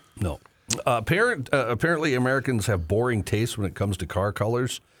 All right. No. Apparently, Americans have boring tastes when it comes to car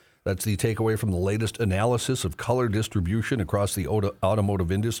colors. That's the takeaway from the latest analysis of color distribution across the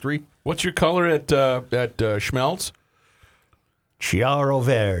automotive industry. What's your color at Schmelz? Chiaro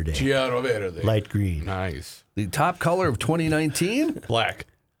Verde. Chiaro Verde. Light green. Nice. The top color of 2019? Black.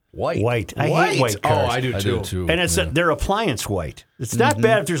 White. I hate white cars. Oh, I do too. And it's they're appliance white. It's not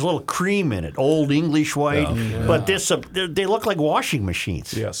bad if there's a little cream in it, old English white. But they look like washing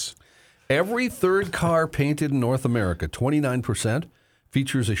machines. Yes. Every third car painted in North America, 29%,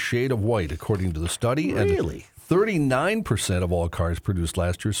 features a shade of white, according to the study. Really? And 39% of all cars produced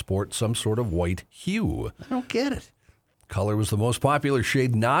last year sport some sort of white hue. I don't get it. Color was the most popular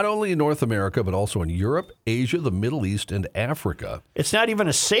shade not only in North America, but also in Europe, Asia, the Middle East, and Africa. It's not even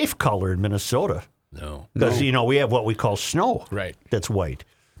a safe color in Minnesota. No. Because, we have what we call snow. Right. That's white.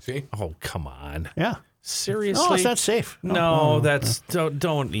 See? Oh, come on. Yeah. Seriously? No, it's not safe. No,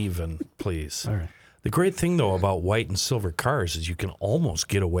 don't even, please. All right. The great thing, though, about white and silver cars is you can almost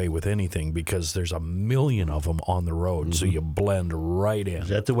get away with anything because there's a million of them on the road, so you blend right in. Is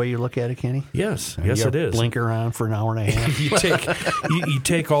that the way you look at it, Kenny? Yes, You it is. Blinker on for an hour and a half. you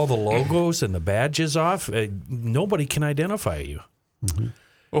take all the logos and the badges off, nobody can identify you. Mm-hmm.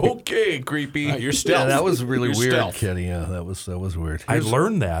 Okay, creepy. You're stealth. Yeah, that was really You're weird, stealth. Kenny. Yeah, that was weird. I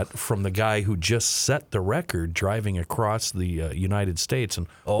learned that from the guy who just set the record driving across the United States. And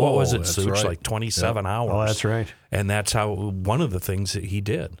what was it, that's Such? right. Like 27 hours. Oh, that's right. And that's one of the things that he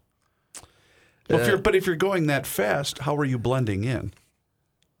did. Well, if you're going that fast, how are you blending in?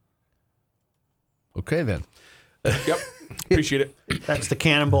 Okay, then. Yep. Appreciate it. That's the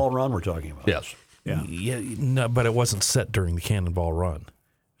cannonball run we're talking about. Yes. Yeah. No, but it wasn't set during the Cannonball Run.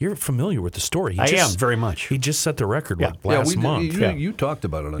 You're familiar with the story. I am, very much. He just set the record last month. You talked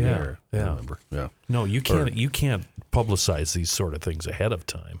about it on the air. Yeah. I remember. Yeah. No, you can't publicize these sort of things ahead of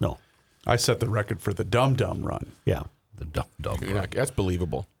time. No. I set the record for the Dum Dum run. Yeah. The Dum Dum run. That's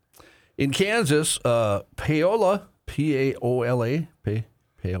believable. In Kansas, Paola, Paola,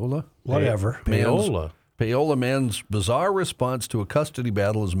 Paola? Whatever. Paola man's bizarre response to a custody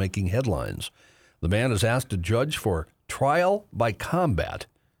battle is making headlines. The man is asked to judge for trial by combat.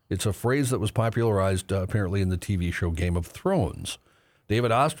 It's a phrase that was popularized apparently in the TV show Game of Thrones. David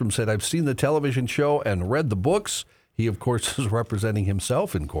Ostrom said, I've seen the television show and read the books. He, of course, is representing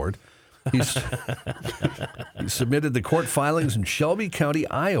himself in court. He submitted the court filings in Shelby County,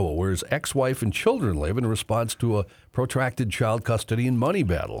 Iowa, where his ex-wife and children live in response to a protracted child custody and money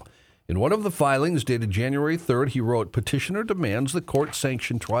battle. In one of the filings dated January 3rd, he wrote, petitioner demands the court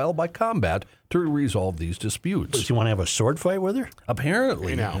sanction trial by combat to resolve these disputes. Does he want to have a sword fight with her?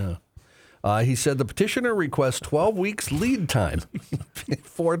 Apparently. He said the petitioner requests 12 weeks lead time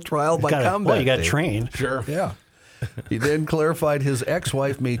for trial by combat. Well, you got to train. Sure. Yeah. He then clarified his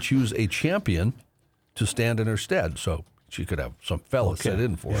ex-wife may choose a champion to stand in her stead, so she could have some fella sit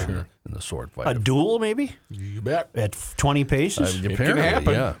in for her in the sword fight. A duel, maybe? You bet. At 20 paces? Apparently, it can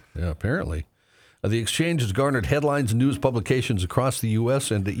happen. Yeah, apparently. The exchange has garnered headlines in news publications across the U.S.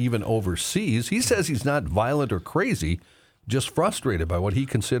 and even overseas. He says he's not violent or crazy, just frustrated by what he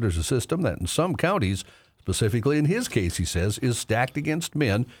considers a system that in some counties, specifically in his case, he says, is stacked against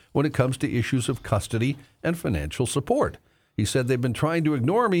men when it comes to issues of custody and financial support. He said they've been trying to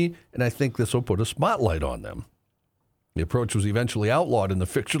ignore me, and I think this will put a spotlight on them. The approach was eventually outlawed in the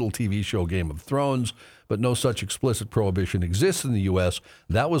fictional TV show Game of Thrones, but no such explicit prohibition exists in the U.S.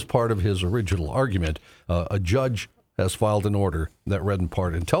 That was part of his original argument. A judge has filed an order that read in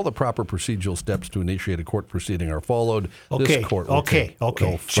part, until the proper procedural steps to initiate a court proceeding are followed, this court will Okay.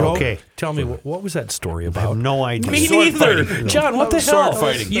 Tell me, what was that story about? I have no idea. Me neither. John, what the hell? Sword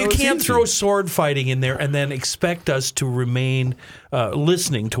fighting. You can't throw sword fighting in there and then expect us to remain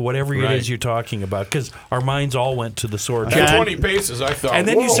listening to whatever it is you're talking about, because our minds all went to the sword fight. 20 paces, I thought. And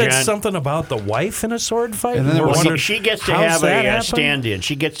then you said John. something about the wife in a sword fight? And then there was She gets to have a stand-in.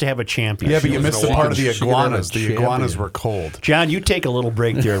 She gets to have a champion. Yeah, but you missed the part of the She could have a iguanas. The iguanas were cold. John, you take a little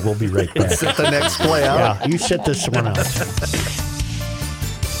break there. We'll be right back. Set the next play out. Yeah, you set this one out.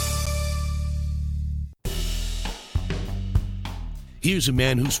 Here's a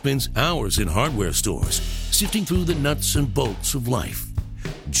man who spends hours in hardware stores, sifting through the nuts and bolts of life.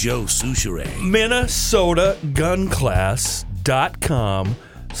 Joe Souchere.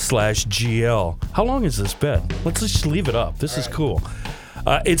 MinnesotaGunClass.com/GL. How long has this been? Let's just leave it up. This is cool.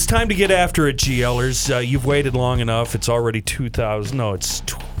 It's time to get after it, GLers. You've waited long enough. It's already 2000. No, it's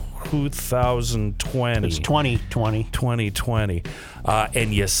 2020. It's 2020. 2020.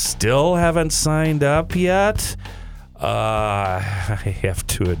 And you still haven't signed up yet? I have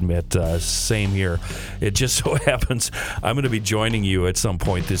to admit, same here. It just so happens I'm going to be joining you at some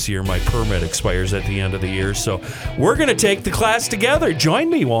point this year. My permit expires at the end of the year, so we're going to take the class together. Join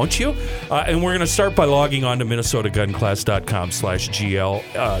me, won't you? And we're going to start by logging on to MinnesotaGunClass.com/GL.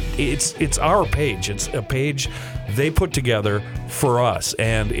 It's our page. It's a page they put together for us.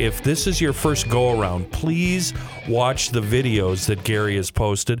 And if this is your first go-around, please watch the videos that Gary has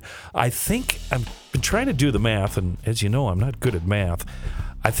posted. I think I've been trying to do the math, and as you know, I'm not good at math.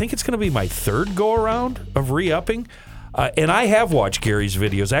 I think it's going to be my third go-around of re-upping. And I have watched Gary's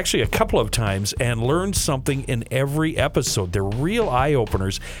videos actually a couple of times and learned something in every episode. They're real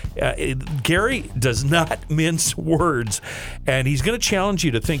eye-openers. Gary does not mince words, and he's going to challenge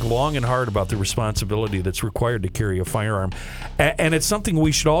you to think long and hard about the responsibility that's required to carry a firearm. And it's something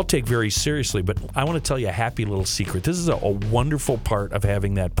we should all take very seriously. But I want to tell you a happy little secret. This is a wonderful part of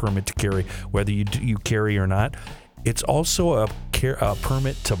having that permit to carry, whether you carry or not. It's also a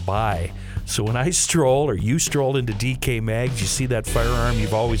permit to buy. So when I stroll, or you stroll into DK Mags, you see that firearm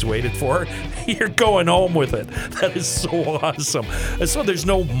you've always waited for, you're going home with it. That is so awesome. And so there's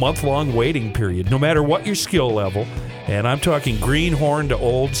no month-long waiting period, no matter what your skill level. And I'm talking greenhorn to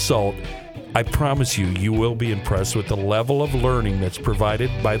old salt. I promise you, you will be impressed with the level of learning that's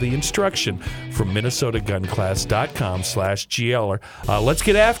provided by the instruction from MinnesotaGunClass.com/GL. Let's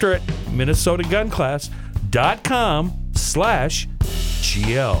get after it.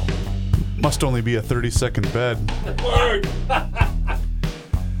 MinnesotaGunClass.com/GL. Must only be a 30-second bed.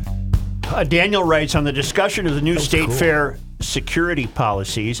 Daniel writes, on the discussion of the new state fair security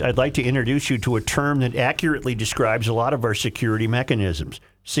policies, I'd like to introduce you to a term that accurately describes a lot of our security mechanisms.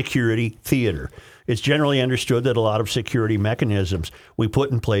 security theater. It's generally understood that a lot of security mechanisms we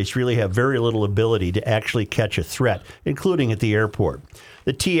put in place really have very little ability to actually catch a threat, including at the airport.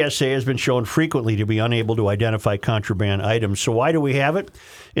 The TSA has been shown frequently to be unable to identify contraband items. So why do we have it?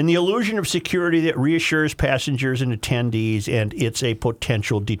 In the illusion of security that reassures passengers and attendees, and it's a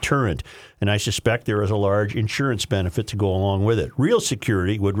potential deterrent. And I suspect there is a large insurance benefit to go along with it. Real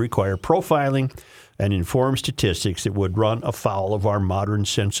security would require profiling and informed statistics that would run afoul of our modern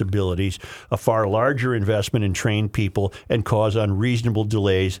sensibilities, a far larger investment in trained people, and cause unreasonable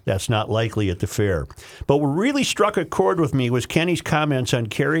delays. That's not likely at the fair. But what really struck a chord with me was Kenny's comments on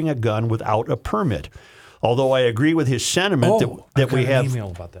carrying a gun without a permit. Although I agree with his sentiment that we have... an email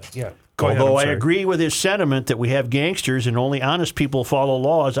about that. Yeah. Although I agree with his sentiment that we have gangsters and only honest people follow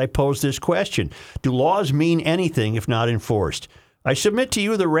laws, I pose this question. Do laws mean anything if not enforced? I submit to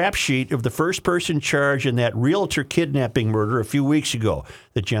you the rap sheet of the first person charged in that realtor kidnapping murder a few weeks ago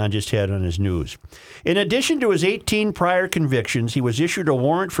that John just had on his news. In addition to his 18 prior convictions, he was issued a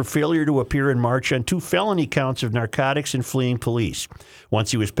warrant for failure to appear in March on 2 felony counts of narcotics and fleeing police. Once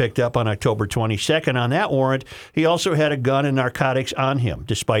he was picked up on October 22nd on that warrant, he also had a gun and narcotics on him,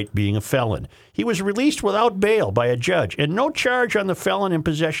 despite being a felon. He was released without bail by a judge and no charge on the felon in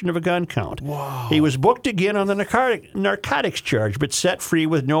possession of a gun count. Wow. He was booked again on the narcotics charge, but set free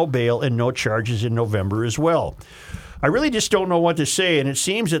with no bail and no charges in November as well. I really just don't know what to say, and it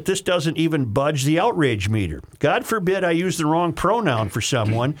seems that this doesn't even budge the outrage meter. God forbid I use the wrong pronoun for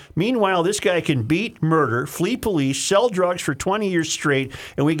someone. Meanwhile, this guy can beat, murder, flee police, sell drugs for 20 years straight,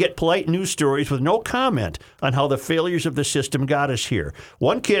 and we get polite news stories with no comment on how the failures of the system got us here.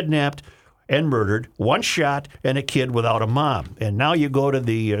 One kidnapped and murdered, one shot, and a kid without a mom. And now you go to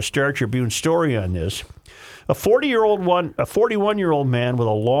the Star Tribune story on this. A 41-year-old man with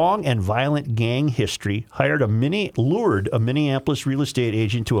a long and violent gang history lured a Minneapolis real estate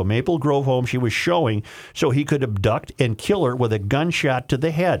agent to a Maple Grove home she was showing so he could abduct and kill her with a gunshot to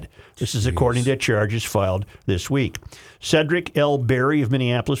the head. This is according to charges filed this week. Cedric L. Berry of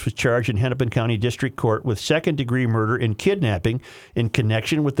Minneapolis was charged in Hennepin County District Court with second-degree murder and kidnapping in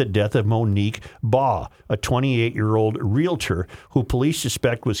connection with the death of Monique Baugh, a 28-year-old realtor who police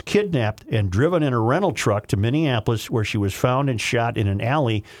suspect was kidnapped and driven in a rental truck to Minneapolis, where she was found and shot in an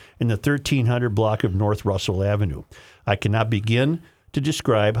alley in the 1300 block of North Russell Avenue. I cannot begin to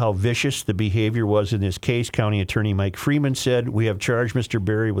describe how vicious the behavior was in this case. County Attorney Mike Freeman said, "We have charged Mr.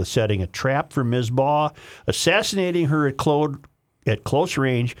 Berry with setting a trap for Ms. Baugh, assassinating her at close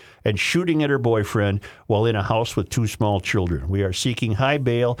range, and shooting at her boyfriend while in a house with 2 small children. We are seeking high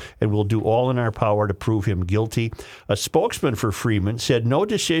bail and will do all in our power to prove him guilty." A spokesman for Freeman said no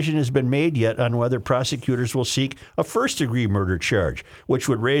decision has been made yet on whether prosecutors will seek a first-degree murder charge, which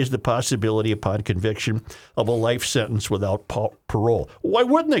would raise the possibility upon conviction of a life sentence without parole. Why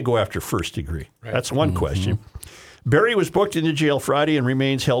wouldn't they go after first degree? Right. That's one question. Berry was booked into jail Friday and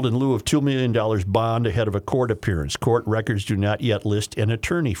remains held in lieu of $2 million bond ahead of a court appearance. Court records do not yet list an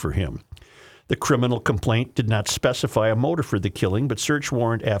attorney for him. The criminal complaint did not specify a motive for the killing, but search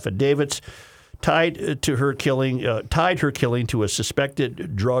warrant affidavits tied her killing to a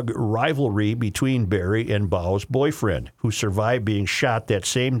suspected drug rivalry between Berry and Baugh's boyfriend, who survived being shot that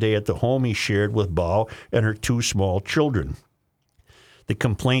same day at the home he shared with Baugh and her 2 small children. The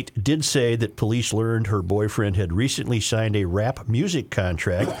complaint did say that police learned her boyfriend had recently signed a rap music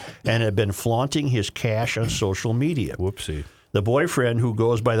contract and had been flaunting his cash on social media. Whoopsie. The boyfriend, who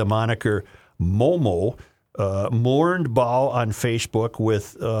goes by the moniker Momo, mourned Baugh on Facebook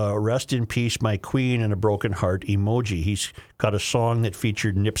with "Rest in peace, my queen," and a broken heart emoji. He's got a song that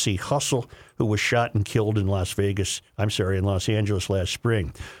featured Nipsey Hussle, who was shot and killed in Los Angeles last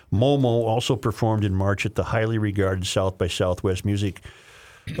spring. Momo also performed in March at the highly regarded South by Southwest Music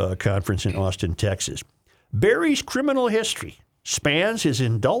Conference in Austin, Texas. Berry's criminal history spans his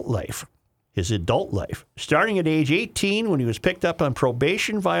adult life, starting at age 18 when he was picked up on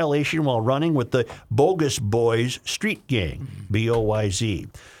probation violation while running with the Bogus Boys street gang, BOYZ.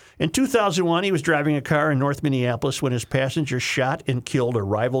 In 2001, he was driving a car in North Minneapolis when his passenger shot and killed a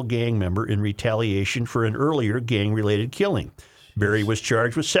rival gang member in retaliation for an earlier gang-related killing. Berry was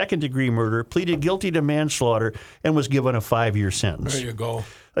charged with second-degree murder, pleaded guilty to manslaughter, and was given a 5-year sentence. There you go.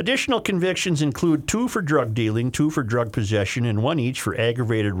 Additional convictions include 2 for drug dealing, 2 for drug possession, and 1 each for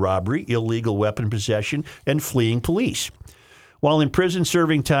aggravated robbery, illegal weapon possession, and fleeing police. While in prison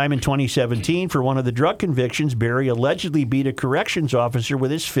serving time in 2017 for one of the drug convictions, Berry allegedly beat a corrections officer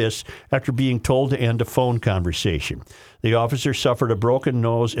with his fists after being told to end a phone conversation. The officer suffered a broken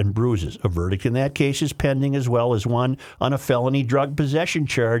nose and bruises. A verdict in that case is pending, as well as one on a felony drug possession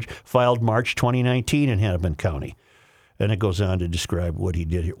charge filed March 2019 in Hennepin County. And it goes on to describe what he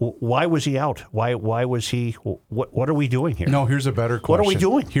did here. Why was he out? Why was he? What are we doing here? No, here's a better question. What are we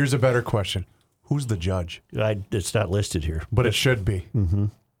doing? Here's a better question. Who's the judge? It's not listed here. But it should be. Mm-hmm.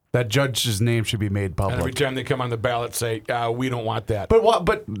 That judge's name should be made public. And every time they come on the ballot, say, we don't want that.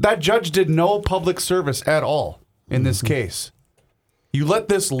 But that judge did no public service at all in this case. You let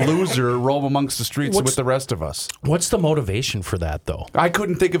this loser roam amongst the streets with the rest of us. What's the motivation for that, though? I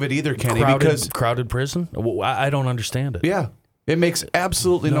couldn't think of it either, Kenny. Because crowded prison? I don't understand it. Yeah. It makes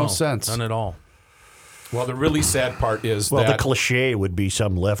absolutely no sense. None at all. Well, the really sad part is the cliche would be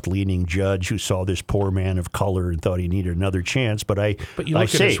some left-leaning judge who saw this poor man of color and thought he needed another chance. But I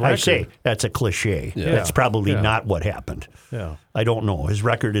say that's a cliche. Yeah. That's probably not what happened. Yeah. I don't know. His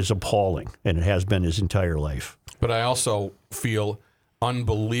record is appalling, and it has been his entire life. But I also feel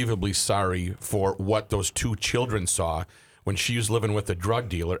unbelievably sorry for what those two children saw when she was living with a drug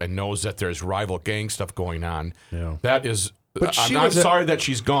dealer and knows that there's rival gang stuff going on. Yeah. That is... I'm not sorry that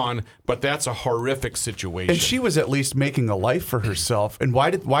she's gone, but that's a horrific situation. And she was at least making a life for herself. And why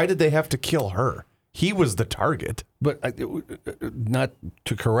did they have to kill her? He was the target. But not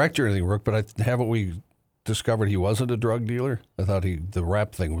to correct you or anything, Rook, but haven't we discovered he wasn't a drug dealer? I thought the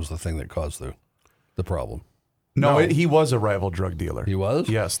rap thing was the thing that caused the problem. No, he was a rival drug dealer. He was?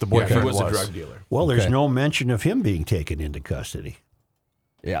 Yes, the boyfriend was a drug dealer. Well, there's no mention of him being taken into custody.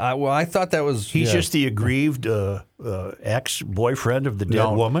 Yeah, I thought that was... He's just the aggrieved ex-boyfriend of the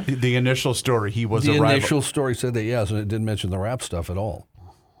dead woman? The initial story, he was a rival. The initial story said that, yes, and it didn't mention the rap stuff at all.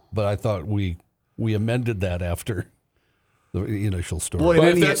 But I thought we amended that after the initial story. Well,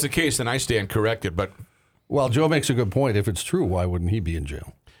 if that's the case, then I stand corrected. But well, Joe makes a good point. If it's true, why wouldn't he be in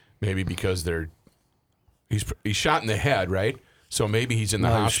jail? Maybe because he's shot in the head, right? So maybe he's in the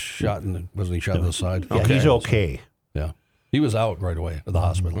hospital. Wasn't he shot in the side? Yeah, he's okay. Yeah. He was out right away at the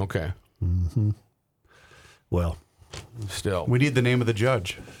hospital. Okay. Mm-hmm. Well, still. We need the name of the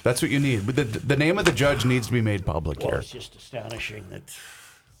judge. That's what you need. The name of the judge needs to be made public here. It's just astonishing that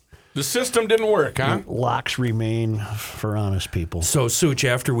the system didn't work, huh? Locks remain for honest people. So, Such,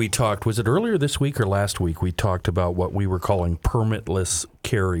 after we talked, was it earlier this week or last week, we talked about what we were calling permitless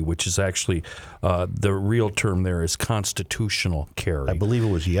carry, which is actually the real term there is constitutional carry. I believe it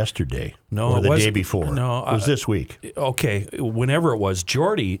was yesterday. No, or the day before. No, it was this week. Okay, whenever it was,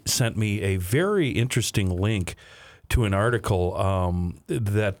 Jordy sent me a very interesting link to an article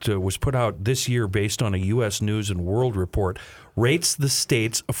that was put out this year based on a U.S. News and World Report, rates the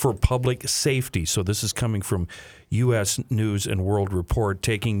states for public safety. So this is coming from U.S. News and World Report,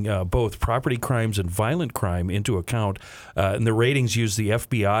 taking both property crimes and violent crime into account. And the ratings use the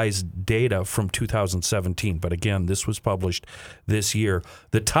FBI's data from 2017. But again, this was published this year.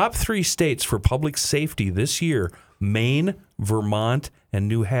 The top 3 states for public safety this year, Maine, Vermont, and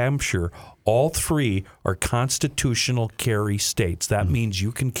New Hampshire, all 3 are constitutional carry states. That means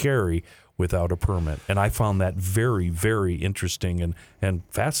you can carry without a permit. And I found that very, very interesting and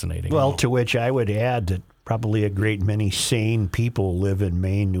fascinating. Well, to which I would add that probably a great many sane people live in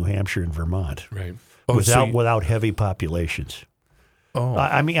Maine, New Hampshire, and Vermont. Right. Without heavy populations. Oh.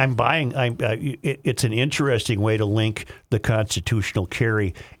 I mean, it's an interesting way to link the constitutional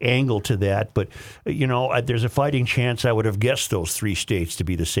carry angle to that. But, there's a fighting chance I would have guessed those 3 states to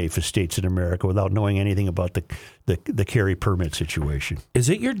be the safest states in America without knowing anything about the carry permit situation. Is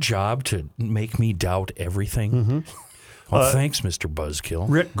it your job to make me doubt everything? Mm-hmm. Well, thanks, Mr. Buzzkill.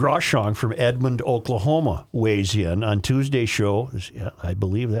 Rick Groshong from Edmond, Oklahoma weighs in on Tuesday's show. I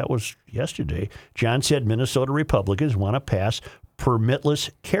believe that was yesterday. John said Minnesota Republicans want to pass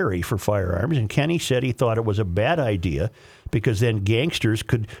permitless carry for firearms, and Kenny said he thought it was a bad idea because then gangsters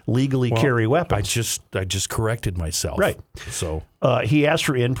could legally carry weapons. I just corrected myself. Right. So he asked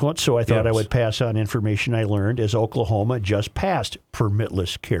for input, so I thought I would pass on information I learned as Oklahoma just passed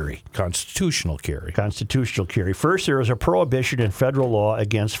permitless carry. Constitutional carry. Constitutional carry. First, there is a prohibition in federal law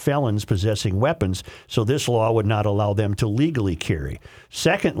against felons possessing weapons, so this law would not allow them to legally carry.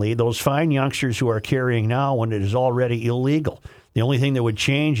 Secondly, those fine youngsters who are carrying now when it is already illegal. The only thing that would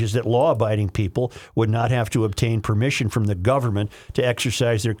change is that law-abiding people would not have to obtain permission from the government to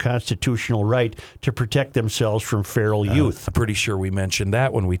exercise their constitutional right to protect themselves from feral youth. I'm pretty sure we mentioned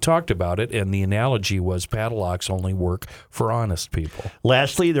that when we talked about it, and the analogy was padlocks only work for honest people.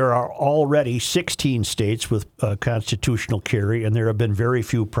 Lastly, there are already 16 states with constitutional carry, and there have been very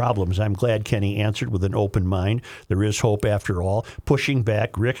few problems. I'm glad Kenny answered with an open mind. There is hope after all. Pushing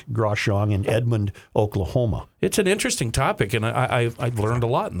back Rick Groshong in Edmond, Oklahoma. It's an interesting topic, and I've learned a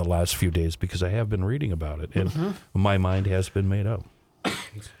lot in the last few days because I have been reading about it, and my mind has been made up.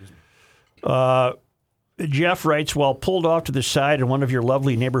 Jeff writes, while pulled off to the side in one of your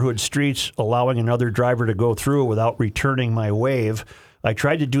lovely neighborhood streets, allowing another driver to go through without returning my wave, I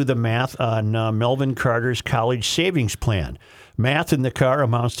tried to do the math on Melvin Carter's college savings plan. Math in the car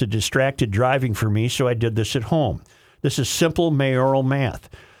amounts to distracted driving for me, so I did this at home. This is simple mayoral math.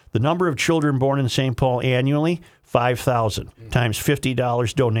 The number of children born in St. Paul annually, 5,000 times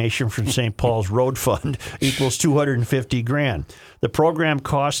 $50 donation from St. Paul's Road Fund equals $250,000. The program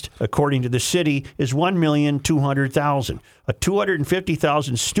cost, according to the city, is $1,200,000. A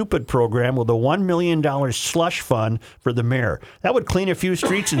 $250,000 stupid program with a $1 million slush fund for the mayor. That would clean a few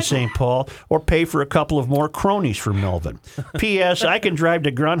streets in St. Paul or pay for a couple of more cronies for Melvin. P.S. I can drive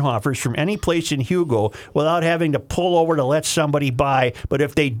to Grunhofer's from any place in Hugo without having to pull over to let somebody by, but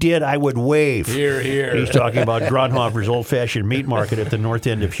if they did, I would wave. Here, here. He's talking about Grunhofer's old-fashioned meat market at the north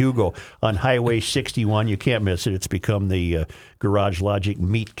end of Hugo on Highway 61. You can't miss it. It's become the Garage Logic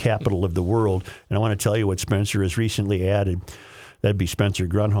meat capital of the world. And I want to tell you what Spencer has recently added. That'd be Spencer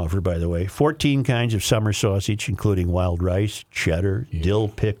Grunhofer, by the way. 14 kinds of summer sausage, including wild rice, cheddar, dill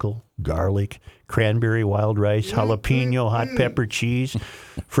pickle, garlic, cranberry wild rice, jalapeno, hot pepper cheese,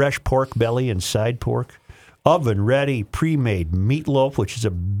 fresh pork belly and side pork, oven-ready, pre-made meatloaf, which is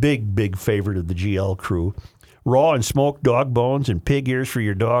a big, big favorite of the GL crew, raw and smoked dog bones and pig ears for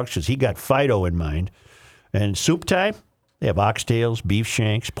your dogs, because he got Fido in mind. And soup time, they have oxtails, beef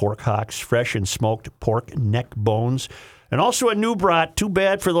shanks, pork hocks, fresh and smoked pork neck bones, and also a new brat. Too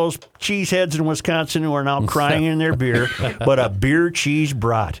bad for those cheeseheads in Wisconsin who are now crying in their beer, but a beer cheese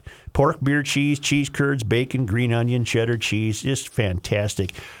brat. Pork, beer cheese, cheese curds, bacon, green onion, cheddar cheese. Just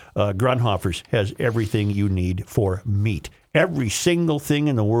fantastic. Grunhofer's has everything you need for meat. Every single thing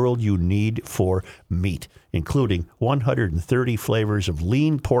in the world you need for meat, including 130 flavors of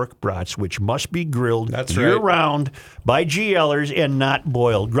lean pork brats, which must be grilled year-round by GLers and not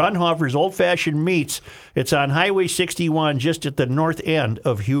boiled. Grunhofer's old-fashioned meats. It's on Highway 61, just at the north end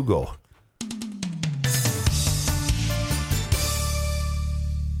of Hugo.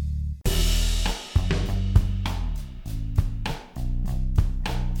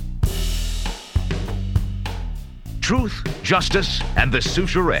 Truth, justice, and the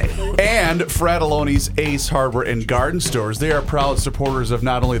Souchere. And Fratelloni's Ace Hardware and Garden Stores. They are proud supporters of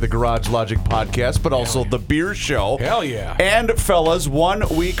not only the Garage Logic podcast, but also the Beer Show. Hell yeah. And fellas,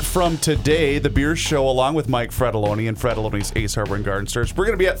 1 week from today, the Beer Show, along with Mike Fratelloni and Fratelloni's Ace Hardware and Garden Stores, we're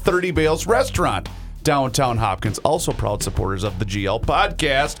going to be at 30 Bales Restaurant, downtown Hopkins. Also proud supporters of the GL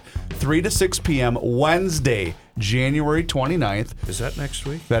podcast, 3 to 6 p.m. Wednesday, January 29th. Is that next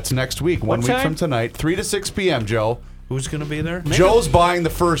week? That's next week, 1 week from tonight, 3 to 6 p.m., Joe. Who's going to be there? Joe's buying the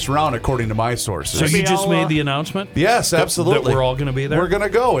first round, according to my sources. So you just made the announcement? Yes, absolutely. That we're all going to be there? We're going to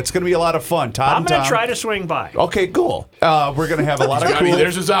go. It's going to be a lot of fun. Todd I'm going to try to swing by. Okay, cool. We're going to have a lot of cool...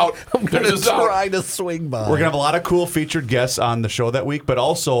 There's his out. There's his out. Try to swing by. We're going to have a lot of cool featured guests on the show that week, but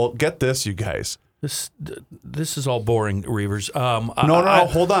also, get this, you guys. This is all boring, Reavers. No,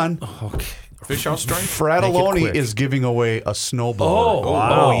 hold on. Okay. Fish out strike? Fratelloni is giving away a snowblower. Oh,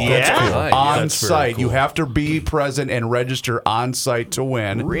 wow. yeah. That's cool. Nice. On That's very site. cool. You have to be present and register on site to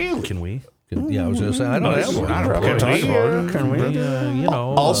win. Really? Can we? Yeah, I was going to say, I don't have one. Can we?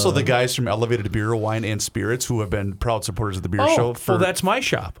 Also, the guys from Elevated Beer, Wine, and Spirits, who have been proud supporters of the Beer Show. Well, that's my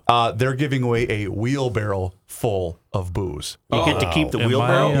shop. They're giving away a wheelbarrow full of booze. You get to keep the Am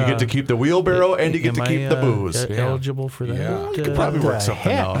wheelbarrow? I, You get to keep the wheelbarrow and you get to Am keep I, the booze. Eligible for that? Yeah. You could probably work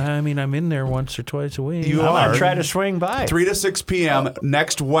something out. I mean, I'm in there once or twice a week. You I'm are. going to try to swing by. 3 to 6 p.m.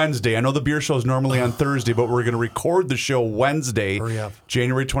 next Wednesday. I know the beer show is normally on Thursday, but we're going to record the show Wednesday,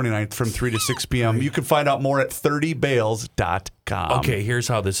 January 29th from 3 to 6 p.m. You can find out more at 30bales.com. Okay, here's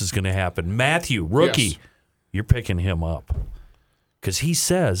how this is going to happen. Matthew, rookie, Yes. you're picking him up because he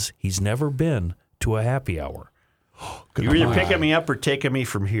says he's never been to a happy hour. You're either picking me up or taking me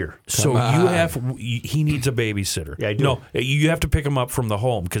from here. So he needs a babysitter. Yeah, I do. No, you have to pick him up from the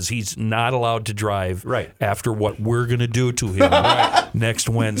home because he's not allowed to drive after what we're going to do to him next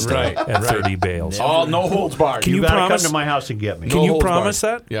Wednesday at 30 Bales. All no holds barred. Can you got to promise? come to my house and get me. Can No you holds promise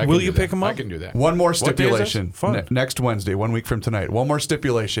barred. that? Yeah, I Will can you do pick that. him up? I can do that. One more What day is this? stipulation. Fun. Next Wednesday, 1 week from tonight. One more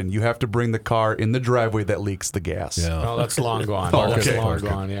stipulation. You have to bring the car in the driveway that leaks the gas. Oh, that's long gone. Oh, That's okay. long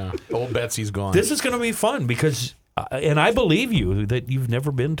gone, yeah. Old Betsy's gone. This is going to be fun because, and I believe you that you've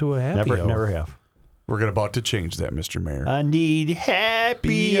never been to a happy hour. Never have. We're about to change that, Mr. Mayor. I need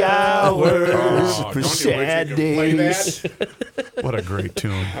happy hours for sad days. What a great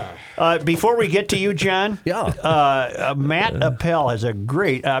tune. Before we get to you, John, Matt Appel has a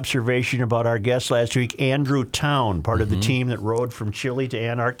great observation about our guest last week, Andrew Town, part of the team that rode from Chile to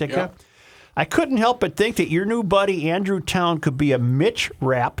Antarctica. I couldn't help but think that your new buddy Andrew Town could be a Mitch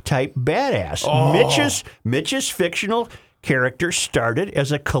Rapp type badass. Mitch's fictional character started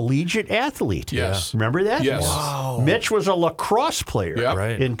as a collegiate athlete. Yes. Remember that? Yes. Wow. Mitch was a lacrosse player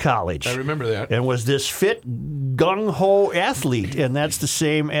in college. I remember that. And was this fit, gung-ho athlete. And that's the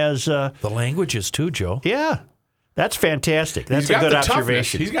same as... the languages, too, Joe. Yeah. That's fantastic. That's He's a good got the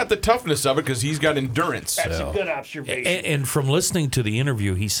observation. Toughness. He's got the toughness of it because he's got endurance. That's a good observation. And from listening to the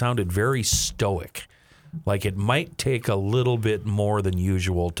interview, he sounded very stoic. Like it might take a little bit more than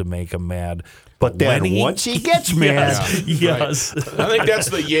usual to make him mad. But then once he gets mad, yes. Right. I think that's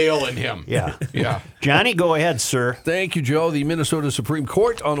the Yale in him. Yeah. Yeah. Johnny, go ahead, sir. Thank you, Joe. The Minnesota Supreme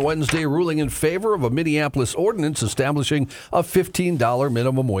Court on Wednesday ruling in favor of a Minneapolis ordinance establishing a $15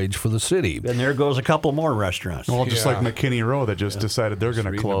 minimum wage for the city. And there goes a couple more restaurants. Well, just like McKinney Row that just decided they're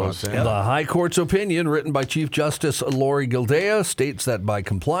going to close. The High Court's opinion, written by Chief Justice Lori Gildea, states that by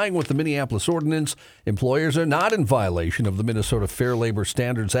complying with the Minneapolis ordinance, employers are not in violation of the Minnesota Fair Labor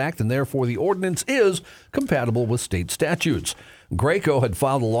Standards Act, and therefore the ordinance is compatible with state statutes. Graco had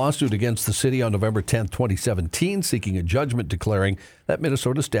filed a lawsuit against the city on November 10, 2017, seeking a judgment declaring that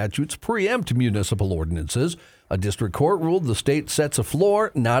Minnesota statutes preempt municipal ordinances. A district court ruled the state sets a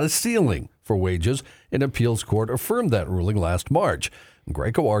floor, not a ceiling, for wages. An appeals court affirmed that ruling last March.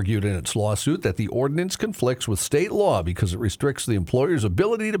 Graco argued in its lawsuit that the ordinance conflicts with state law because it restricts the employer's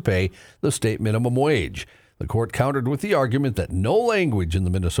ability to pay the state minimum wage. The court countered with the argument that no language in the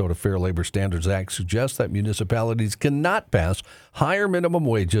Minnesota Fair Labor Standards Act suggests that municipalities cannot pass higher minimum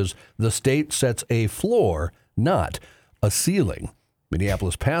wages. The state sets a floor, not a ceiling.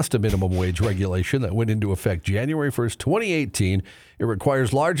 Minneapolis passed a minimum wage regulation that went into effect January 1st, 2018. It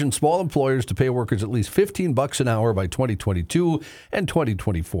requires large and small employers to pay workers at least $15 an hour by 2022 and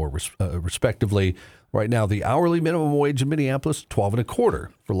 2024, respectively. Right now, the hourly minimum wage in Minneapolis,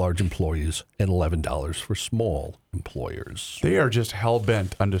 $12.25 for large employees and $11 for small employers. They are just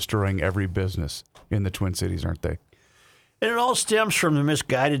hell-bent on destroying every business in the Twin Cities, aren't they? And it all stems from the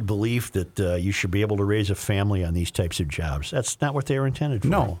misguided belief that you should be able to raise a family on these types of jobs. That's not what they were intended for.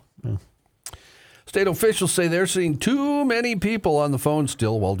 No. State officials say they're seeing too many people on the phone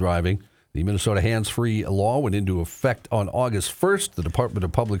still while driving. The Minnesota hands-free law went into effect on August 1st. The Department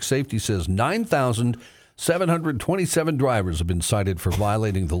of Public Safety says 9,727 drivers have been cited for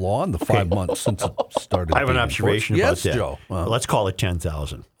violating the law in the 5 months since it started. I have an observation about that. Yes, Joe. Let's call it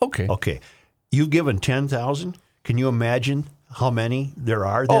 10,000. Okay. Okay. You've given 10,000. Can you imagine how many there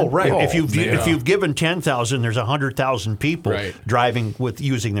are? Then? Oh, right. If you've given 10,000, there's 100,000 people driving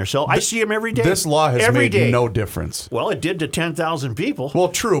using their cell. I see them every day. This law has made no difference. Well, it did to 10,000 people. Well,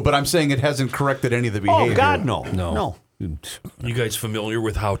 true, but I'm saying it hasn't corrected any of the behavior. Oh, God, no. You guys familiar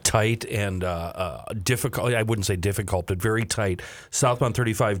with how tight and difficult, I wouldn't say difficult, but very tight, southbound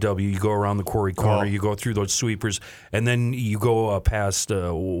 35W, you go around the Quarry Corner, you go through those sweepers, and then you go past,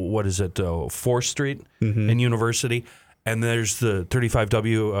 4th Street in University, and there's the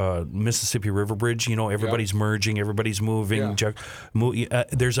 35W Mississippi River Bridge. You know, everybody's merging, everybody's moving.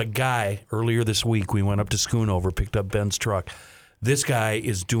 There's a guy, earlier this week, we went up to Schoonover, picked up Ben's truck. This guy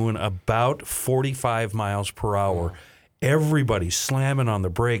is doing about 45 miles per hour. Everybody's slamming on the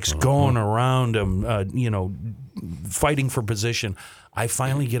brakes, going around him, fighting for position. I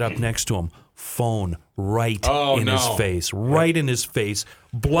finally get up next to him, phone right in his face,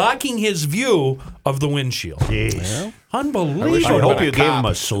 blocking his view of the windshield. Jeez. Unbelievable. I hope you gave him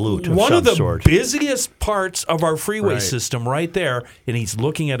a salute of One some of the sort. busiest parts of our freeway system right there, and he's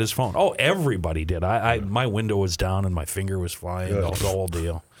looking at his phone. Oh, everybody did. My window was down and my finger was flying, the whole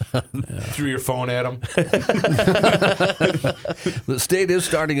deal. Threw your phone at him. The state is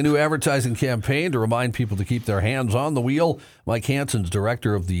starting a new advertising campaign to remind people to keep their hands on the wheel. Mike Hansen's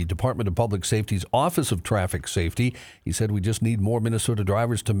director of the Department of Public Safety's Office of Traffic Safety. He said we just need more Minnesota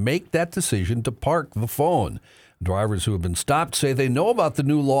drivers to make that decision to park the phone. Drivers who have been stopped say they know about the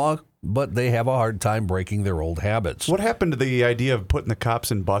new law, but they have a hard time breaking their old habits. What happened to the idea of putting the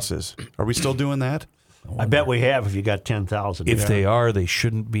cops in buses? Are we still doing that? I bet we have if you got 10,000. If they are, they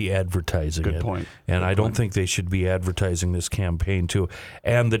shouldn't be advertising it. Good point. And I don't think they should be advertising this campaign, too.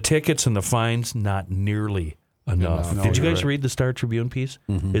 And the tickets and the fines, not nearly enough. No, Did you you're guys read the Star Tribune piece?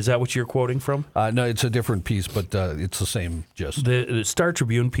 Mm-hmm. Is that what you're quoting from? No, it's a different piece, but it's the same gist. The Star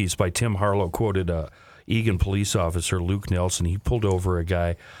Tribune piece by Tim Harlow quoted Eagan police officer Luke Nelson. He pulled over a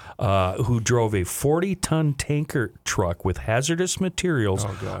guy who drove a 40-ton tanker truck with hazardous materials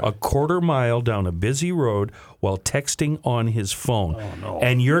a quarter mile down a busy road while texting on his phone. Oh, no.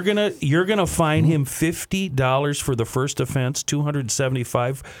 And you're gonna fine him $50 for the first offense,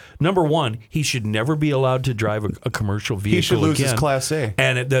 $275. Number one, he should never be allowed to drive a commercial vehicle again. He should lose his Class A.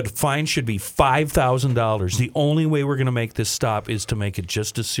 And the fine should be $5,000. The only way we're going to make this stop is to make it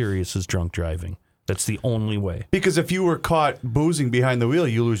just as serious as drunk driving. That's the only way. Because if you were caught boozing behind the wheel,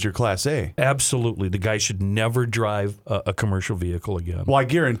 you lose your Class A. Absolutely. The guy should never drive a commercial vehicle again. Well, I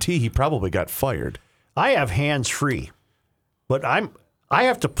guarantee he probably got fired. I have hands-free, but I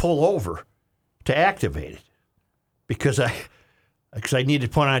have to pull over to activate it because I need to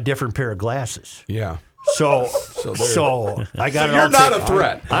put on a different pair of glasses. Yeah. So I got it. You're not a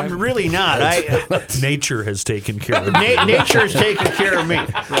threat. I'm really not. Nature has taken care of me. Nature has taken care of me.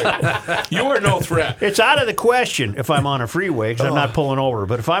 You are no threat. It's out of the question if I'm on a freeway because I'm not pulling over.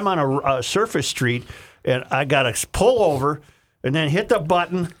 But if I'm on a surface street and I got to pull over and then hit the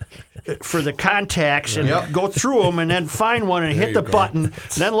button for the contacts and go through them and then find one and hit the button, and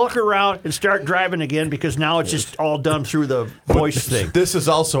then look around and start driving again because now it's just all done through the voice thing. This is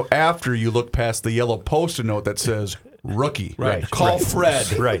also after you look past the yellow Post-it note that says rookie. Right. Call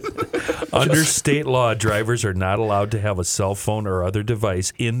Fred. Right. Under state law, drivers are not allowed to have a cell phone or other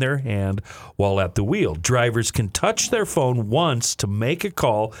device in their hand while at the wheel. Drivers can touch their phone once to make a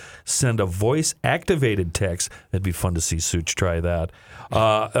call, send a voice-activated text. It'd be fun to see Such try that.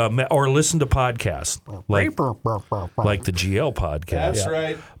 Or listen to podcasts like the GL podcast. That's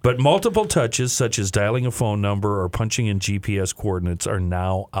right. But multiple touches, such as dialing a phone number or punching in GPS coordinates, are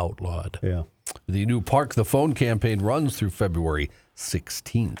now outlawed. Yeah. The new Park the Phone campaign runs through February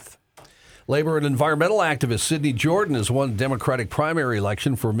 16th. Labor and environmental activist Sidney Jordan has won the Democratic primary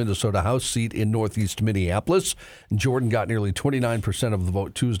election for a Minnesota House seat in northeast Minneapolis. Jordan got nearly 29% of the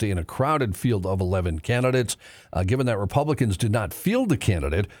vote Tuesday in a crowded field of 11 candidates. Given that Republicans did not field the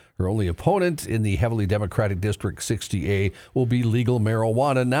candidate, her only opponent in the heavily Democratic District 60A will be Legal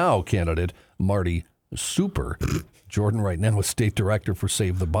Marijuana Now candidate Marty Super. Jordan right now is state director for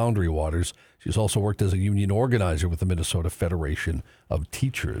Save the Boundary Waters. She's also worked as a union organizer with the Minnesota Federation of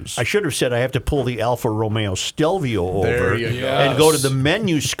Teachers. I should have said I have to pull the Alfa Romeo Stelvio over you go. and go to the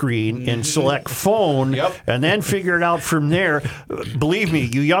menu screen and select phone and then figure it out from there. Believe me,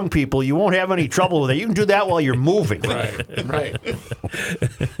 you young people, you won't have any trouble with it. You can do that while you're moving. Right.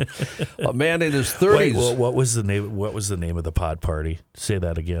 A man in his 30s. Wait, well, what was the name of the pod party? Say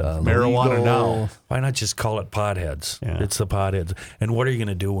that again. Marijuana Now. Why not just call it Potheads? Yeah. It's the Potheads. And what are you going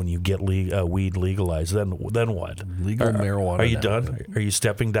to do when you get weed legalized? Then what? Legal marijuana. Are you done? Are you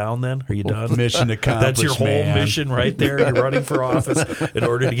stepping down then? Are you done? Mission accomplished. That's your whole man. mission right there. You're running for office in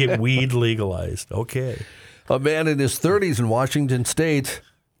order to get weed legalized. Okay. A man in his 30s in Washington State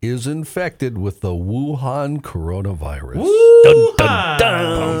is infected with the Wuhan coronavirus. Dun,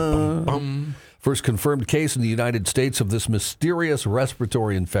 dun, dun. First confirmed case in the United States of this mysterious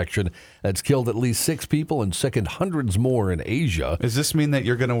respiratory infection that's killed at least 6 people and sickened hundreds more in Asia. Does this mean that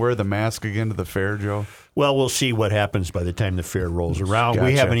you're going to wear the mask again to the fair, Joe? Well, we'll see what happens by the time the fair rolls around. Gotcha.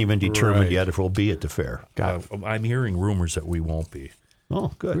 We haven't even determined yet if we'll be at the fair. I'm hearing rumors that we won't be.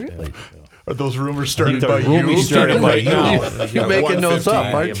 Oh, good. Really? Are those rumors started The by rumors you? started by you. You're making those up,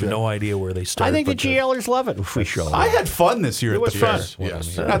 I aren't have you? no idea where they started. I think the GLers love it if we show up. I had fun this year It at was the fun. fair.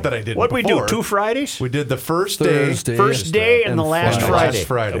 Yes. Not that I didn't. What'd we before. do, 2 Fridays? We did the first day. Thursday. First day and the last Friday.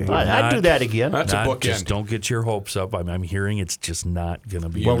 Friday. Last Friday. I'd do that again. That's a bookend. Just don't get your hopes up. I'm hearing it's just not going to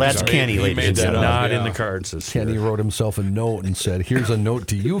be. Well, that's Sorry, Kenny, he ladies made and that gentlemen. up. not in Yeah. the cards this Kenny year. wrote himself a note and said, "Here's a note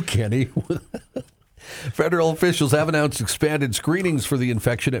to you, Kenny." Federal officials have announced expanded screenings for the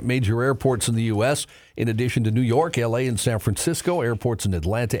infection at major airports in the U.S. In addition to New York, L.A., and San Francisco, airports in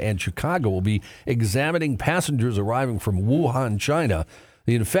Atlanta and Chicago will be examining passengers arriving from Wuhan, China.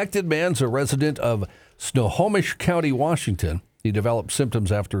 The infected man's a resident of Snohomish County, Washington. He developed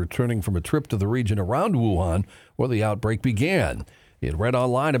symptoms after returning from a trip to the region around Wuhan, where the outbreak began. He had read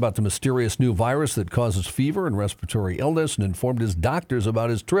online about the mysterious new virus that causes fever and respiratory illness and informed his doctors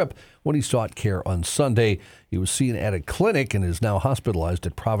about his trip when he sought care on Sunday. He was seen at a clinic and is now hospitalized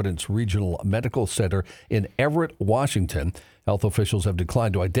at Providence Regional Medical Center in Everett, Washington. Health officials have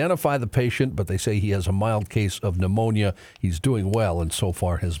declined to identify the patient, but they say he has a mild case of pneumonia. He's doing well and so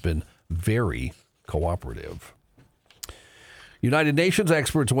far has been very cooperative. United Nations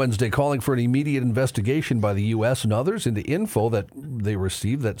experts Wednesday calling for an immediate investigation by the U.S. and others into info that they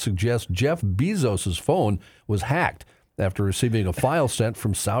received that suggests Jeff Bezos' phone was hacked after receiving a file sent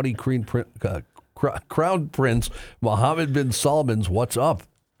from Saudi Crown Prince Mohammed bin Salman's WhatsApp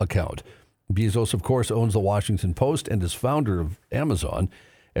account. Bezos, of course, owns the Washington Post and is founder of Amazon.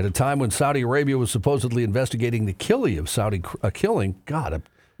 At a time when Saudi Arabia was supposedly investigating the killing of God,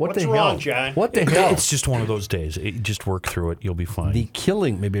 what's the wrong, hell? John? What the hell? It's just one of those days. Just work through it. You'll be fine. The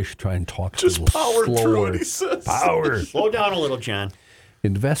killing. Maybe I should try and talk Just a little power slower. through what he says. Power. Slow down a little, John.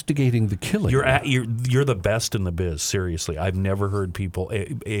 Investigating the killing. You're the best in the biz. Seriously, I've never heard people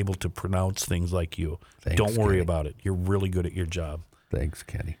able to pronounce things like you. Thanks, Don't worry Kenny. about it. You're really good at your job. Thanks,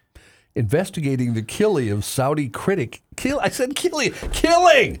 Kenny. Investigating the killing of Saudi critic. I said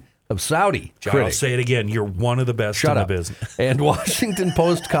killing of Saudi John, critic. I'll say it again. You're one of the best Shut in up. the business. And Washington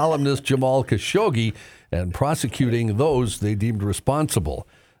Post columnist Jamal Khashoggi, and prosecuting those they deemed responsible.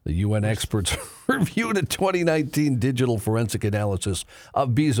 The UN experts reviewed a 2019 digital forensic analysis of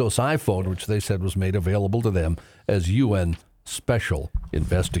Bezos' iPhone, which they said was made available to them as UN special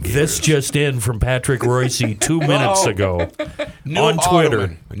investigators. This just in from Patrick Royce 2 minutes ago on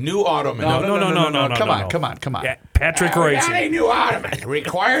Twitter. New Ottoman. No. Come on. Yeah, Patrick Royce. Got a new ottoman.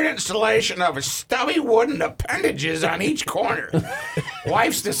 Required installation of stubby wooden appendages on each corner.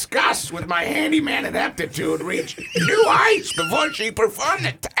 Wife's disgust with my handyman ineptitude reached new heights before she performed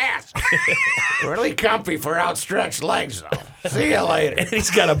the task. Really comfy for outstretched legs, though. See you later. And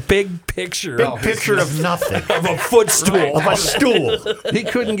he's got a big picture. Picture of nothing. Of a footstool. Of a stool. He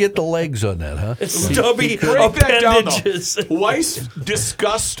couldn't get the legs on that, huh? Stubby Break that down, appendages. though. Wife's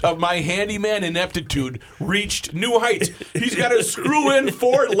disgust of my handyman ineptitude reached new heights. He's got to screw in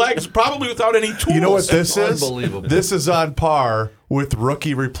 4 legs, probably without any tools. You know what this is? Unbelievable. This is on par with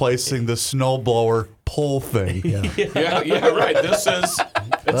Rookie replacing the snowblower pull thing. Yeah, right.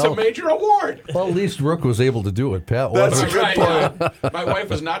 It's a major award. Well, at least Rook was able to do it, Pat. That's wasn't a he? good point. Yeah. My wife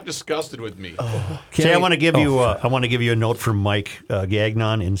was not disgusted with me. Say, I want to give you a note from Mike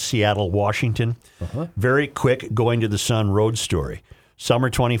Gagnon in Seattle, Washington. Very quick Going to the Sun road story. Summer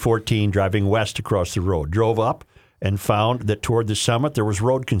 2014, driving west across the road. Drove up and found that toward the summit there was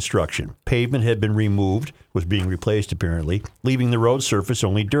road construction. Pavement had been removed, was being replaced apparently, leaving the road surface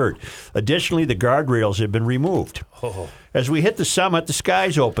only dirt. Additionally, the guardrails had been removed. As we hit the summit, the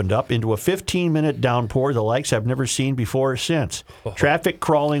skies opened up into a 15-minute downpour the likes I've never seen before or since. Traffic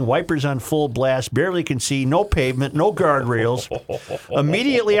crawling, wipers on full blast, barely can see, no pavement, no guardrails.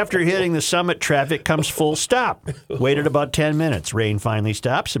 Immediately after hitting the summit, traffic comes full stop. Waited about 10 minutes. Rain finally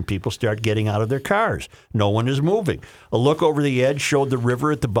stops and people start getting out of their cars. No one is moving. A look over the edge showed the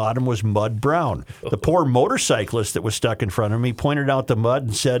river at the bottom was mud brown. The poor motorcyclist that was stuck in front of me pointed out the mud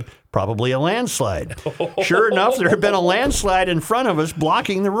and said, probably a landslide. Sure enough, there had been a landslide in front of us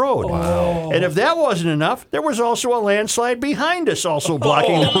blocking the road. Wow. And if that wasn't enough, there was also a landslide behind us also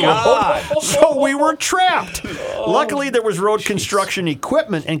blocking the road. So we were trapped. Luckily, there was road construction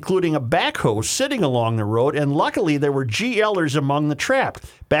equipment, including a backhoe sitting along the road, and luckily there were GLers among the trapped.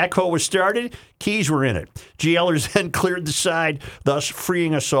 Backhoe was started, keys were in it. GLers then cleared the side, thus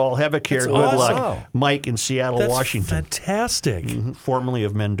freeing us all. Have a care. That's Good awesome. luck. Mike in Seattle, That's Washington. fantastic. Formerly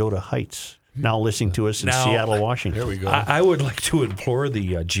of Mendota Heights. Now listening to us in Now- Seattle, Washington. There we go. I would like to implore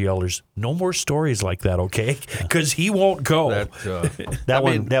the GLers, no more stories like that, okay? Because he won't go. That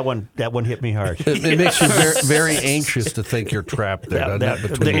one hit me hard. It makes you very, very anxious to think you're trapped there. doesn't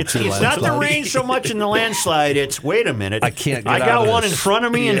it, between It's the two not the landslides? rain so much in the landslide. It's, wait a minute. I can't get I out got of one this. in front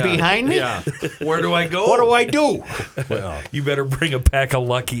of me and behind me. Yeah. Where do I go? What do I do? You better bring a pack of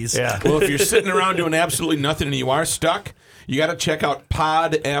Luckies. Yeah. Well, if you're sitting around doing absolutely nothing and you are stuck, you got to check out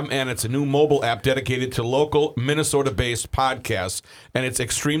PodMN. It's a new mobile app dedicated to local Minnesota-based podcasts, and it's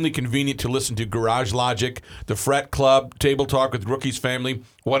extremely convenient to listen to Garage Logic, The Fret Club, Table Talk with Rookie's Family,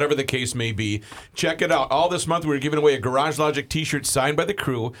 whatever the case may be. Check it out. All this month, we're giving away a Garage Logic t-shirt signed by the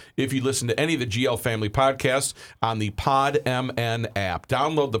crew if you listen to any of the GL Family podcasts on the PodMN app.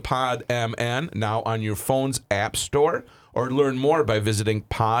 Download the PodMN now on your phone's app store, or learn more by visiting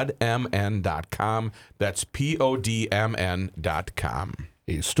podmn.com. That's podmn.com.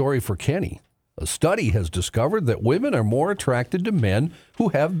 A story for Kenny. A study has discovered that women are more attracted to men who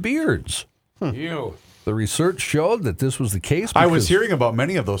have beards. You. The research showed that this was the case. I was because- hearing about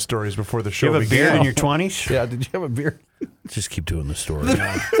many of those stories before the show You have a began. beard in your 20s? Yeah, did you have a beard? Just keep doing the story.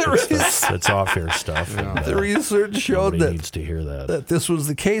 That's off-air stuff. And, The research showed nobody that needs to hear that. this was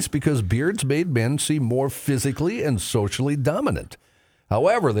the case because beards made men seem more physically and socially dominant.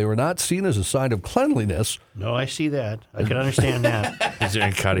 However, they were not seen as a sign of cleanliness. No, I see that. I can understand that. Is there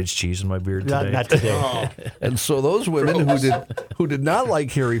any cottage cheese in my beard today? Not today. And so those women who did not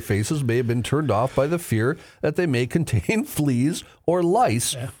like hairy faces may have been turned off by the fear that they may contain fleas or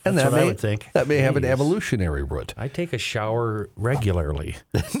lice, and that's what I would think. that may have an evolutionary root. I take a shower regularly.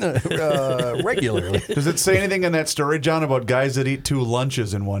 Regularly. Does it say anything in that story, John, about guys that eat 2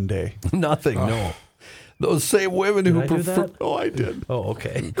 lunches in one day? Nothing, no. Those same women who I do prefer. that? Oh, I did. Oh,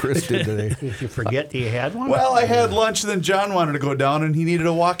 okay. Chris did today. Did you forget that you had one? Well, I had lunch, then John wanted to go down, and he needed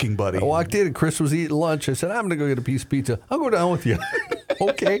a walking buddy. I walked in and Chris was eating lunch. I said, I'm going to go get a piece of pizza. I'll go down with you.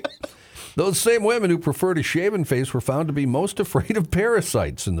 Okay. Those same women who preferred a shaven face were found to be most afraid of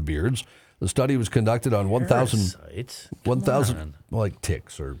parasites in the beards. The study was conducted on 1,000, like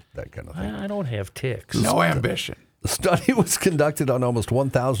ticks or that kind of thing. I don't have ticks. No ambition. The study was conducted on almost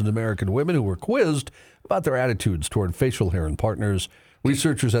 1,000 American women who were quizzed about their attitudes toward facial hair and partners.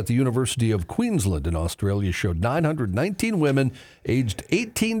 Researchers at the University of Queensland in Australia showed 919 women aged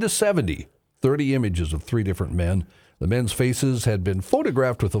 18 to 70, 30 images of 3 different men. The men's faces had been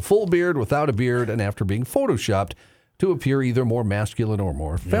photographed with a full beard, without a beard, and after being photoshopped to appear either more masculine or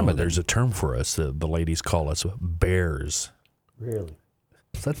more feminine. There's a term for us. The ladies call us bears. Really?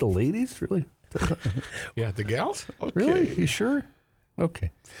 Is that the ladies? Really? Yeah, the gals? Okay. Really? You sure?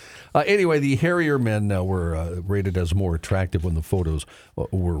 Okay. Anyway, the hairier men were rated as more attractive when the photos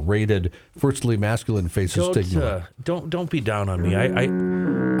were rated. Firstly, masculine faces stigma. Don't be down on me.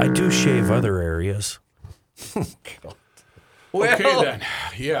 I do shave other areas. Okay, then.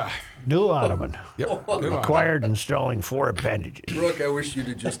 Yeah. New ottoman. Yep. Required installing 4 appendages. Brooke, I wish you'd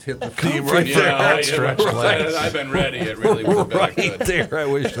have just hit the Right there, Yeah, that stretch legs. I've been ready. It really would have been right good. there. I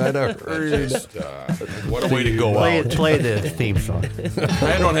wish I'd have heard. Just, what a way to go out. Play the theme song.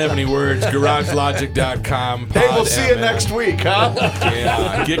 I don't have any words. GarageLogic.com. Hey, we'll see you next week, huh?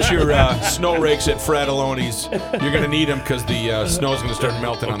 Yeah, get your snow rakes at Fratelloni's. You're going to need them because the snow's going to start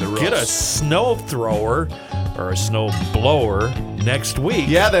melting on the roads. Get a snow thrower or a snow blower next week.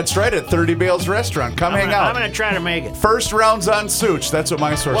 Yeah, that's right, at 30 Bales Restaurant. Come hang out. I'm going to try to make it. First round's on Such. That's what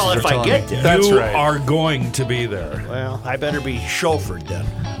my sources Well, are if I telling get me. there. That's You right. are going to be there. Well, I better be chauffeured then.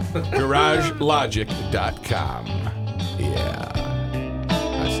 GarageLogic.com. Yeah.